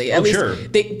 basically. At least sure.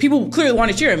 People clearly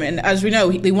want to cheer him, and as we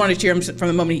know, they wanted to cheer him from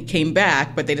the moment he came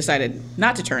back, but they decided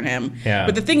not to turn him. Yeah.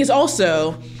 But the thing is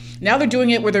also, now they're doing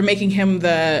it where they're making him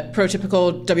the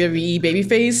prototypical WWE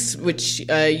babyface, which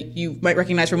you might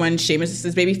recognize from when Sheamus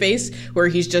is babyface, where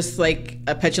he's just like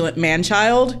a petulant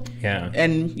man-child. Yeah.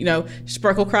 And,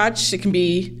 sparkle crotch, it can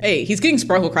be, hey, he's getting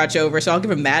sparkle crotch over, so I'll give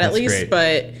him that. That's at least. Great.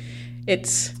 But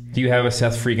it's... Do you have a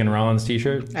Seth freaking Rollins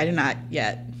t-shirt? I do not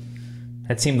yet.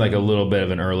 That seemed like a little bit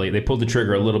of an early... They pulled the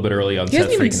trigger a little bit early on Seth freaking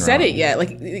Rollins. He hasn't even said it yet.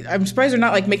 I'm surprised they're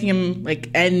not making him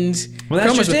end. Well,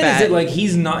 that's just it. Is that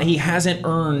he's not? He hasn't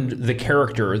earned the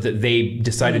character that they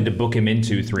decided to book him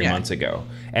into 3 months ago.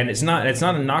 And it's not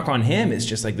a knock on him. It's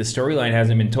just the storyline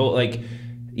hasn't been told.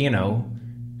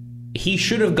 He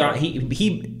should have got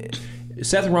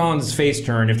Seth Rollins' face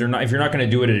turn. If you're not going to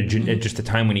do it at just the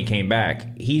time when he came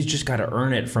back, he's just got to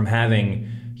earn it from having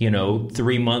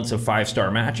 3 months of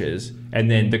 5-star matches, and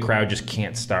then the crowd just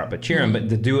can't stop but cheer him. But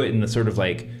to do it in the sort of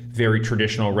very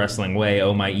traditional wrestling way,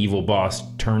 oh, my evil boss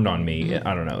turned on me.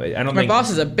 I don't know. My boss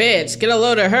is a bitch. Get a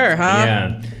load of her, huh?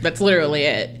 Yeah. That's literally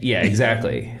it. Yeah,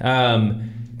 exactly.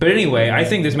 But anyway, I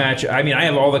think this match, I mean, I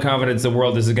have all the confidence in the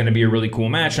world this is going to be a really cool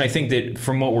match. And I think that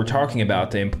from what we're talking about,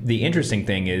 the interesting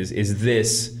thing is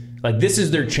this, this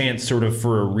is their chance sort of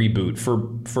for a reboot,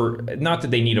 for not that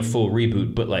they need a full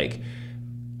reboot, but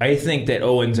I think that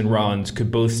Owens and Rollins could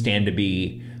both stand to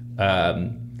be,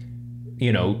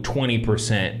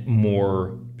 20%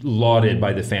 more lauded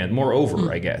by the fans, more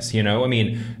over, I guess. I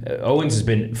mean, Owens has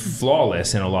been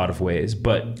flawless in a lot of ways,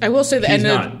 but I will say the end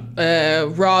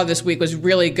of Raw this week was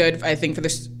really good, I think,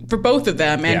 for for both of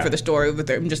them and Yeah. for the story with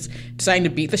them just deciding to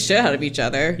beat the shit out of each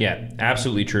other. Yeah,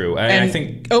 absolutely true. And I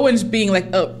think Owens being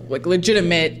like a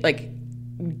legitimate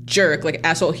jerk,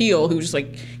 asshole heel who just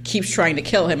keeps trying to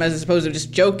kill him as opposed to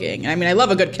just joking. I mean, I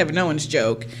love a good Kevin Owens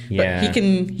joke, Yeah. but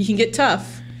he can get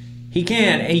tough. He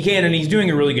can, and he's doing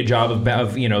a really good job of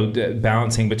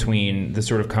balancing between the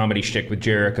sort of comedy shtick with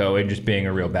Jericho and just being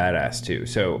a real badass too.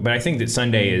 So, but I think that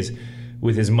Sunday is,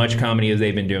 with as much comedy as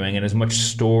they've been doing and as much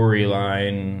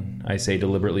storyline, I say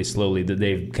deliberately slowly, that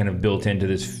they've kind of built into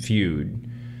this feud.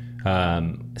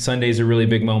 Sunday's a really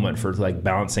big moment for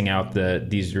balancing out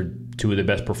these are two of the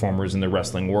best performers in the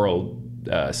wrestling world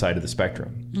side of the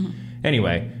spectrum. Mm-hmm.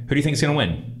 Anyway, who do you think is going to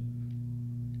win?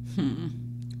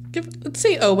 Let's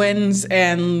say Owens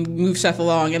and move Seth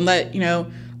along and let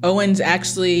Owens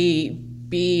actually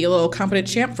be a little competent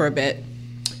champ for a bit.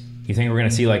 You think we're going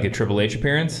to see a Triple H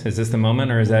appearance? Is this the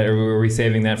moment, or are we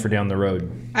saving that for down the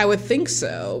road? I would think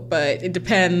so, but it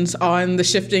depends on the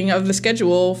shifting of the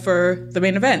schedule for the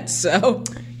main event. So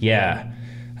yeah,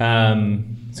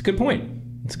 it's a good point.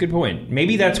 It's a good point.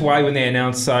 Maybe that's why when they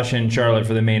announced Sasha and Charlotte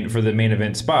for the main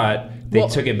event spot, they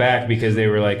took it back because they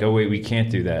were like, "Oh wait, we can't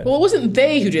do that." Well, it wasn't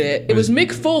they who did it. It was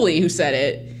Mick Foley who said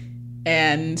it,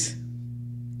 and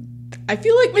I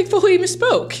feel like Mick Foley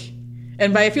misspoke.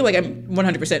 And by I feel like I'm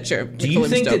 100% sure. Do you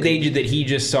think that he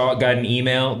just got an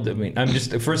email? I mean, I'm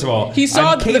just, first of all, he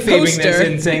saw I'm the kayfabing poster this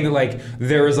and saying that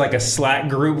there was a Slack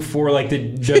group for the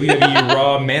WWE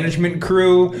Raw management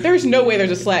crew. There's no way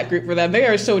there's a Slack group for them. They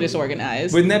are so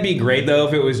disorganized. Wouldn't that be great though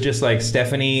if it was just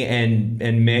Stephanie and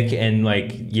Mick and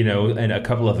and a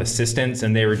couple of assistants,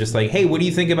 and they were just hey, what do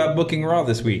you think about booking Raw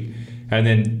this week? And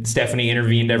then Stephanie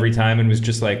intervened every time and was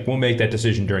just we'll make that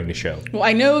decision during the show. Well,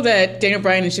 I know that Daniel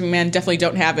Bryan and Shane McMahon definitely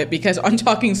don't have it because on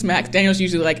Talking Smack, Daniel's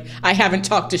usually I haven't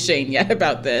talked to Shane yet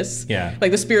about this. Yeah.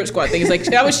 The Spirit Squad thing is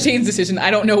that was Shane's decision.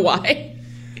 I don't know why.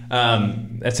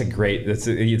 It's a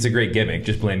great gimmick.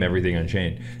 Just blame everything on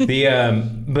Shane.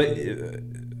 But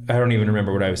I don't even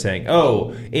remember what I was saying.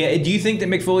 Oh, do you think that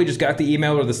Mick Foley just got the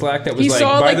email or the Slack that was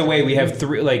by the way, we have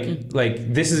three,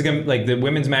 this is gonna, the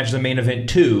women's match is the main event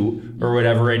 2 or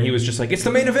whatever, and he was just it's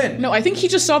the main event. No, I think he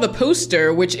just saw the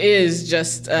poster, which is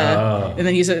just, and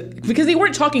then he said, because they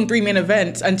weren't talking 3 main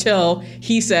events until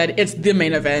he said it's the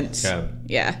main event.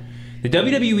 Yeah. The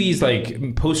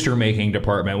WWE's poster making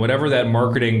department, whatever that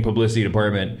marketing publicity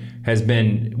department, has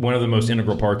been one of the most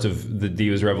integral parts of the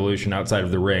Divas Revolution outside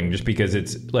of the ring, just because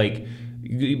it's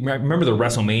remember the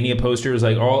WrestleMania posters,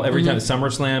 every time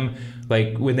SummerSlam,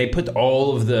 when they put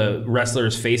all of the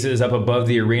wrestlers' faces up above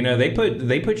the arena,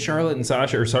 they put Charlotte and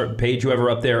Sasha or Paige,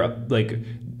 whoever up there,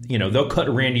 they'll cut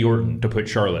Randy Orton to put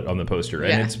Charlotte on the poster,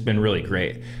 and it's been really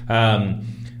great. All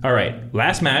right,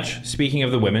 last match. Speaking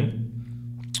of the women.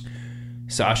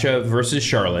 Sasha versus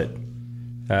Charlotte.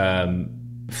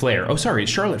 Flair. Oh, sorry,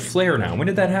 it's Charlotte Flair now. When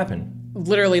did that happen?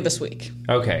 Literally this week.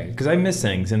 Okay, because I missed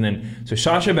things. And then, so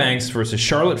Sasha Banks versus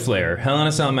Charlotte Flair. Hell in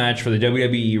a Cell match for the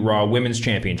WWE Raw Women's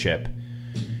Championship.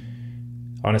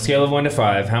 On a scale of 1 to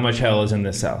 5, how much hell is in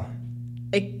this cell?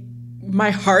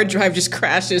 My hard drive just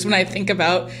crashes when I think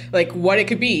about what it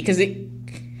could be, because I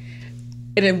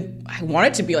want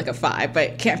it to be a 5, but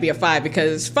it can't be a 5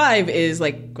 because 5 is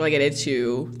relegated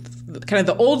to kind of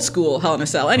the old school Hell in a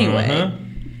Cell anyway. Uh-huh.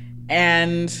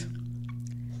 And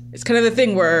it's kind of the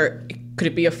thing where, could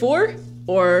it be a 4?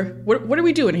 Or what are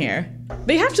we doing here?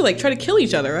 They have to try to kill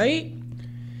each other, right?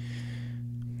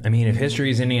 I mean, if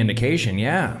history is any indication,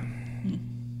 yeah.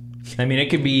 I mean, it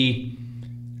could be.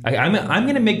 I'm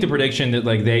going to make the prediction that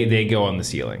they go on the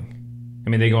ceiling. I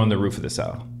mean, they go on the roof of the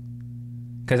cell.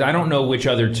 Because I don't know which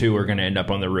other two are going to end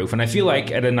up on the roof. And I feel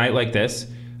at a night like this,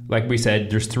 like we said,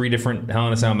 there's 3 different Hell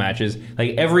in a Cell matches.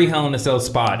 Every Hell in a Cell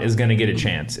spot is going to get a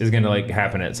chance. Is going to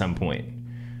happen at some point.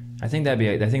 I think that'd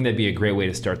be a great way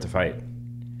to start the fight.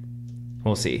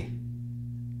 We'll see.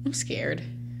 I'm scared.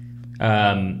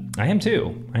 I am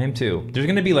too. There's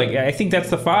going to be I think that's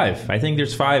the 5. I think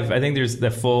there's 5. I think there's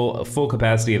the full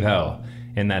capacity of hell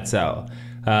in that cell.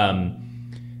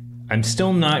 I'm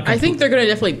still not. I think they're going to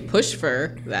definitely push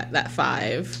for that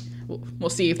 5. We'll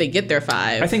see if they get their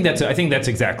 5. I think that's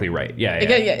exactly right. Yeah.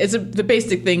 It's the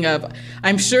basic thing of,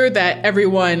 I'm sure that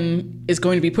everyone is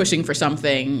going to be pushing for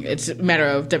something. It's a matter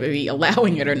of WWE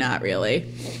allowing it or not, really.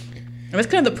 And that's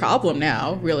kind of the problem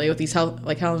now, really, with these Hell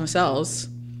in a Cells.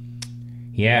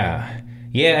 Yeah.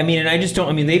 I mean, and I just don't.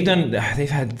 I mean, they've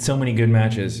had so many good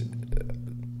matches.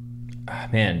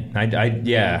 Man, I'm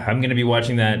going to be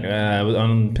watching that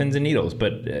on pins and needles,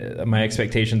 but my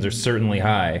expectations are certainly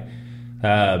high.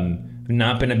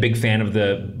 Not been a big fan of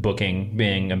the booking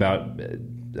being about,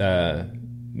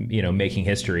 making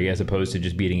history as opposed to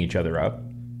just beating each other up.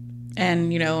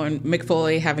 And, and Mick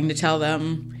Foley having to tell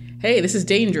them, hey, this is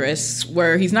dangerous,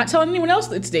 where he's not telling anyone else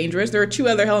that it's dangerous. There are 2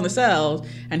 other Hell in a Cell,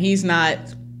 and he's not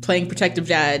playing protective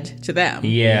dad to them.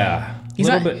 Yeah. A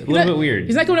little bit weird.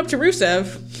 He's not going up to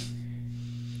Rusev.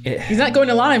 He's not going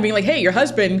to Lana and being like, hey, your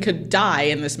husband could die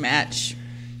in this match.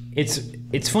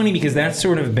 It's funny because that's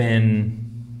sort of been...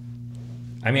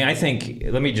 I mean,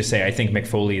 let me just say, I think Mick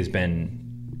Foley has been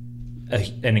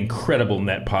an incredible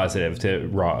net positive to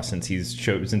Raw since he's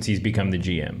become the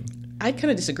GM. I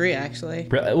kind of disagree, actually.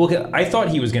 Well, I thought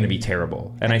he was going to be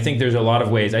terrible, and I think there's a lot of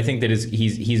ways. I think that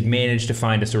he's managed to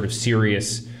find a sort of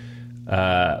serious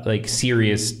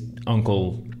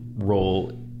uncle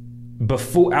role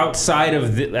before outside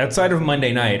of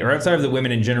Monday Night or outside of the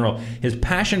women in general. His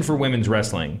passion for women's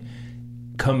wrestling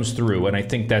comes through, and I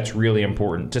think that's really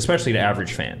important, especially to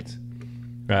average fans.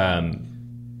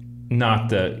 Not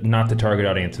the target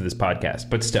audience of this podcast,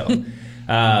 but still.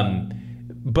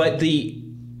 But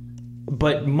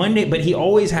he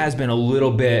always has been a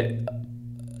little bit,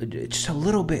 just a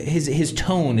little bit. His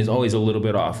tone is always a little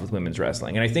bit off with women's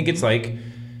wrestling, and I think it's like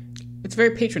it's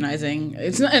very patronizing.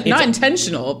 It's not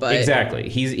intentional, but exactly.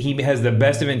 He has the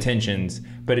best of intentions,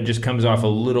 but it just comes off a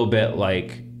little bit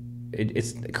like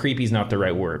it's creepy's not the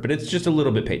right word, but it's just a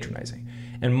little bit patronizing.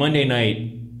 And Monday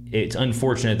Night, it's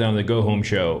unfortunate that on the Go Home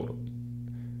show,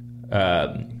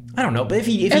 I don't know, but if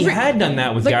he had done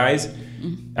that with guys,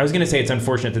 I was going to say it's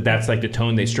unfortunate that that's like the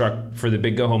tone they struck for the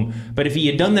big Go Home. But if he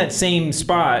had done that same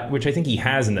spot, which I think he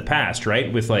has in the past,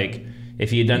 right? With like, if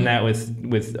he had done that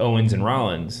with Owens and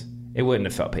Rollins, it wouldn't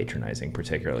have felt patronizing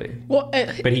particularly. Well,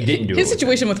 but he didn't do it. His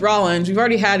situation with Rollins, we've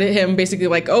already had him basically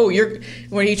like,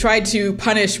 when he tried to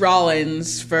punish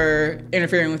Rollins for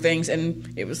interfering with things,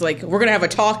 and it was like, we're going to have a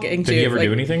talk. Did he ever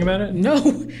do anything about it? No.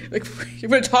 Like, we're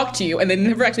going to talk to you, and they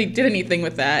never actually did anything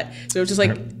with that. So it was just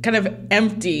like kind of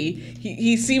empty.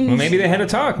 He seemed... Well, maybe they had a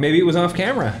talk. Maybe it was off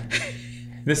camera.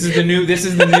 This is the new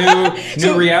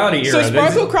reality era. So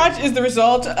Sparkle Crotch is the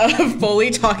result of Foley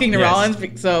talking to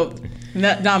Rollins, so...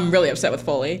 Now I'm really upset with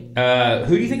Foley.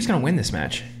 Who do you think is going to win this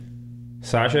match?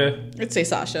 Sasha? I'd say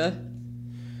Sasha.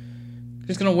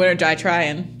 Who's going to win or die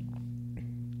trying?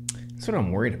 That's what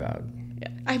I'm worried about. Yeah,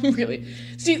 I'm really...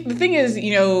 See, the thing is,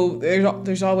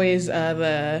 there's always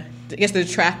the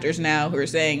detractors now who are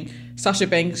saying Sasha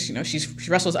Banks, she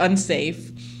wrestles unsafe.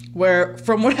 Where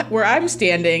I'm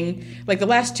standing, like the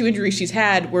last 2 injuries she's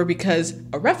had were because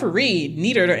a referee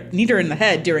kneed her in the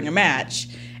head during a match,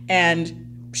 and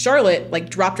Charlotte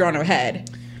dropped her on her head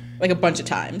a bunch of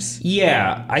times.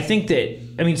 Yeah, I think that,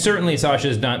 certainly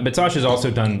Sasha's done, but Sasha's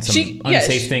also done some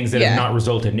unsafe things that have not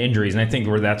resulted in injuries, and I think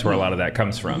that's where a lot of that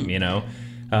comes from,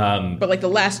 But the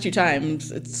last 2 times,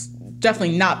 it's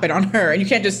definitely not been on her, and you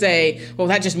can't just say, well,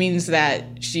 that just means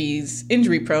that she's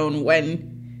injury prone when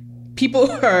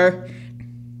people are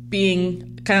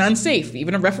being kind of unsafe.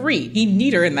 Even a referee, he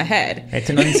kneed her in the head. It's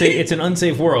an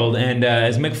unsafe world, and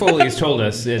as Mick Foley has told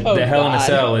us, the Hell in a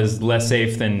Cell is less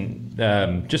safe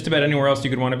than just about anywhere else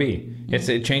you could want to be.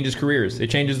 It changes careers.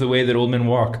 It changes the way that old men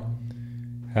walk.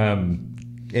 I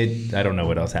don't know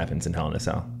what else happens in Hell in a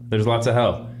Cell. There's lots of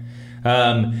hell.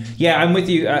 I'm with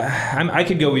you. I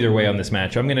could go either way on this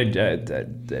match. I'm gonna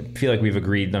feel like we've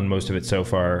agreed on most of it so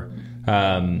far.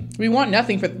 We want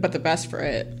nothing but the best for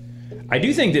it. I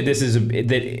do think that this is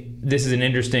an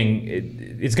interesting.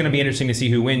 It's going to be interesting to see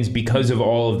who wins because of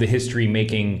all of the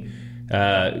history-making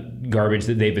garbage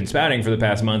that they've been spouting for the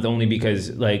past month. Only because,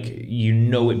 it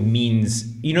means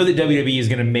that WWE is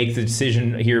going to make the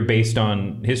decision here based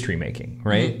on history-making,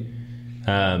 right?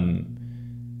 Mm-hmm.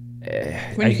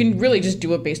 You can really just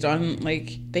do it based on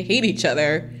they hate each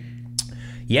other.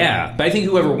 Yeah, but I think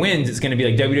whoever wins, it's going to be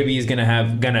WWE is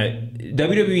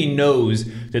WWE knows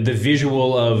that the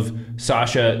visual of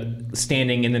Sasha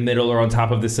standing in the middle or on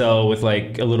top of the cell with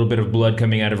a little bit of blood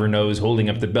coming out of her nose holding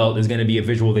up the belt is going to be a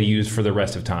visual they use for the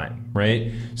rest of time,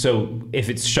 right? So if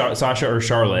it's Sasha or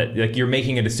Charlotte, you're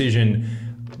making a decision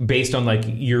based on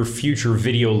your future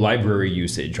video library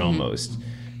usage almost.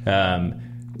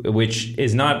 Which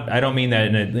is not, I don't mean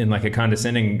that in a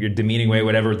condescending, demeaning way,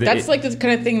 whatever. That's the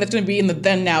kind of thing that's going to be in the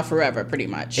then, now, forever, pretty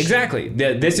much. Exactly.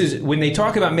 This is, when they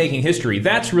talk about making history,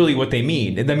 that's really what they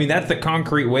mean. That's the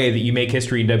concrete way that you make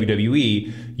history in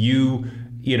WWE.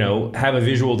 You have a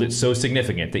visual that's so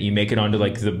significant that you make it onto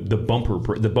the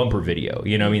bumper video.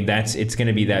 It's going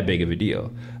to be that big of a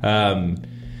deal.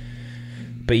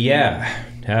 But yeah,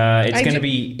 it's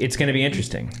going to be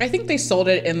interesting. I think they sold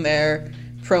it in their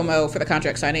promo for the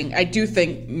contract signing. I do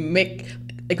think Mick,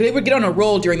 they would get on a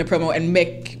roll during the promo and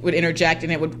Mick would interject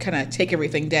and it would kind of take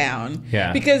everything down.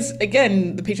 Yeah. Because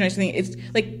again, the patronizing thing is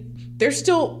they're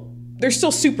still they're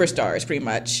still superstars pretty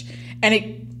much. And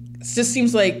it just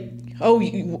seems like, oh,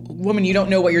 woman, you don't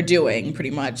know what you're doing,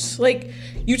 pretty much. Like,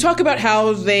 you talk about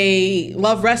how they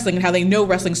love wrestling and how they know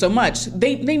wrestling so much.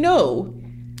 They know.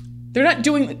 They're not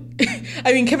doing...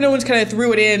 I mean, Kevin Owens kind of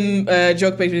threw it in a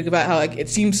joke basically about how like it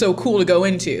seems so cool to go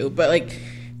into, but like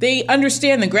they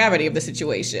understand the gravity of the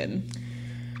situation.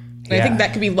 And I think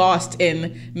that could be lost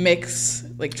in Mick's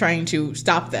like trying to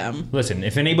stop them. Listen,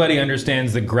 if anybody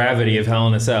understands the gravity of Hell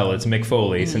in a Cell, it's Mick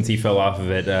Foley, since he fell off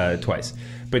of it twice.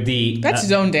 But that's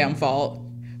his own damn fault.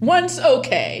 Once,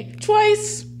 okay.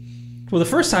 Twice. Well, the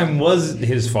first time was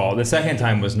his fault. The second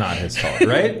time was not his fault,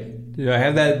 right? Do I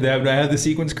have that? Do I have the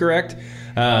sequence correct?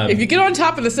 If you get on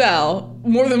top of the cell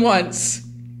more than once,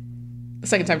 the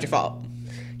second time's your fault.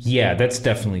 Yeah, that's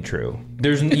definitely true.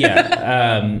 There's I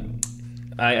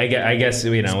guess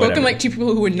Spoken whatever. like two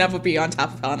people who would never be on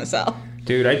top of Hell in a Cell.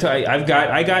 Dude, I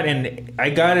got into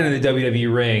the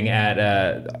WWE ring at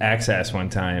Access one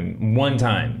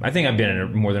time. I think I've been in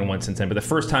it more than once since then. But the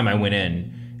first time I went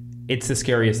in, it's the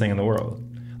scariest thing in the world.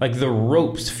 Like the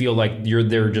ropes feel like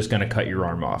they're just gonna cut your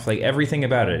arm off. Like everything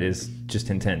about it is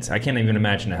just intense. I can't even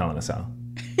imagine a Hell in a Cell.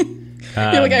 You're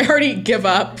like, I already give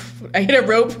up. I hit a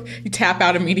rope, you tap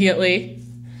out immediately.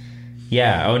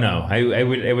 Yeah. Oh no.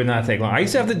 It would not take long. I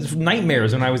used to have the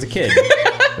nightmares when I was a kid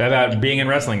about being in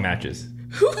wrestling matches.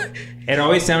 It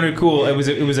always sounded cool. It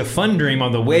was a fun dream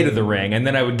on the way to the ring, and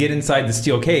then I would get inside the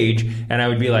steel cage, and I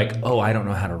would be like, "Oh, I don't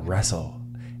know how to wrestle."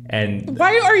 And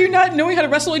why are you not knowing how to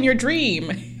wrestle in your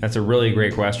dream? That's a really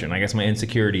great question. I guess my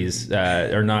insecurities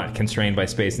are not constrained by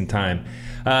space and time.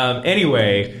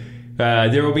 Anyway,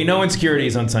 there will be no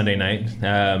insecurities on Sunday night.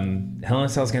 Hell in a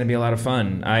Cell is going to be a lot of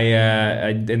fun.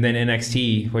 And then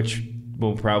NXT, which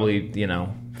will probably,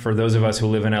 for those of us who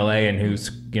live in LA and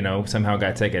who's, somehow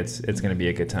got tickets, it's going to be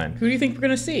a good time. Who do you think we're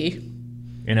going to see?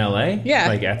 In LA? Yeah.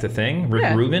 Like at the thing?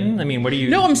 Rick Rubin? I mean, what do you...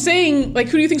 No, I'm saying, like,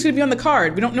 who do you think's going to be on the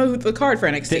card? We don't know the card for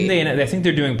NXT. Didn't they? I think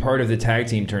they're doing part of the tag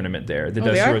team tournament there. The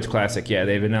Dusty are? Rhodes Classic. Yeah,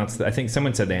 they've announced... I think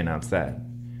someone said they announced that.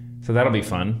 So that'll be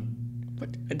fun. But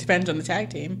it depends on the tag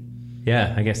team.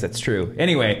 Yeah, I guess that's true.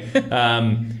 Anyway,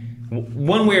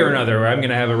 one way or another, I'm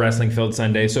going to have a wrestling-filled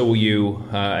Sunday. So will you.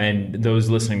 And those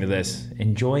listening to this,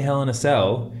 enjoy Hell in a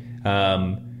Cell.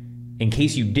 In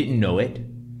case you didn't know it,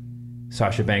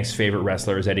 Sasha Banks' favorite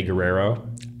wrestler is Eddie Guerrero.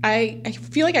 I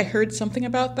feel like I heard something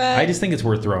about that. I just think it's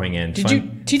worth throwing in.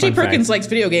 TJ Perkins likes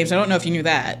video games. I don't know if you knew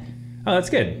that. Oh, that's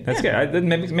good. That's good. That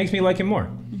makes me like him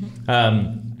more.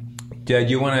 Mm-hmm. Do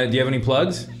you have any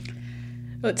plugs?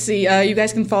 Let's see. You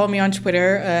guys can follow me on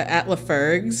Twitter at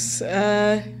LaFergs.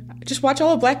 Just watch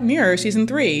all of Black Mirror season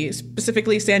 3,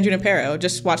 specifically San Junipero.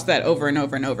 Just watch that over and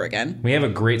over and over again. We have a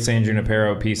great San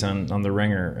Junipero piece on The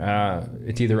Ringer.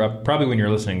 It's either up, probably when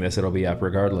you're listening to this, it'll be up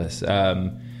regardless.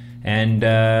 I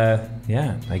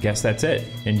guess that's it.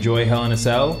 Enjoy Hell in a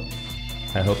Cell.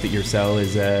 I hope that your cell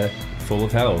is full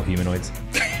of hell, humanoids.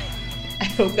 I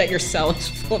hope that your cell is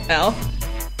full of hell.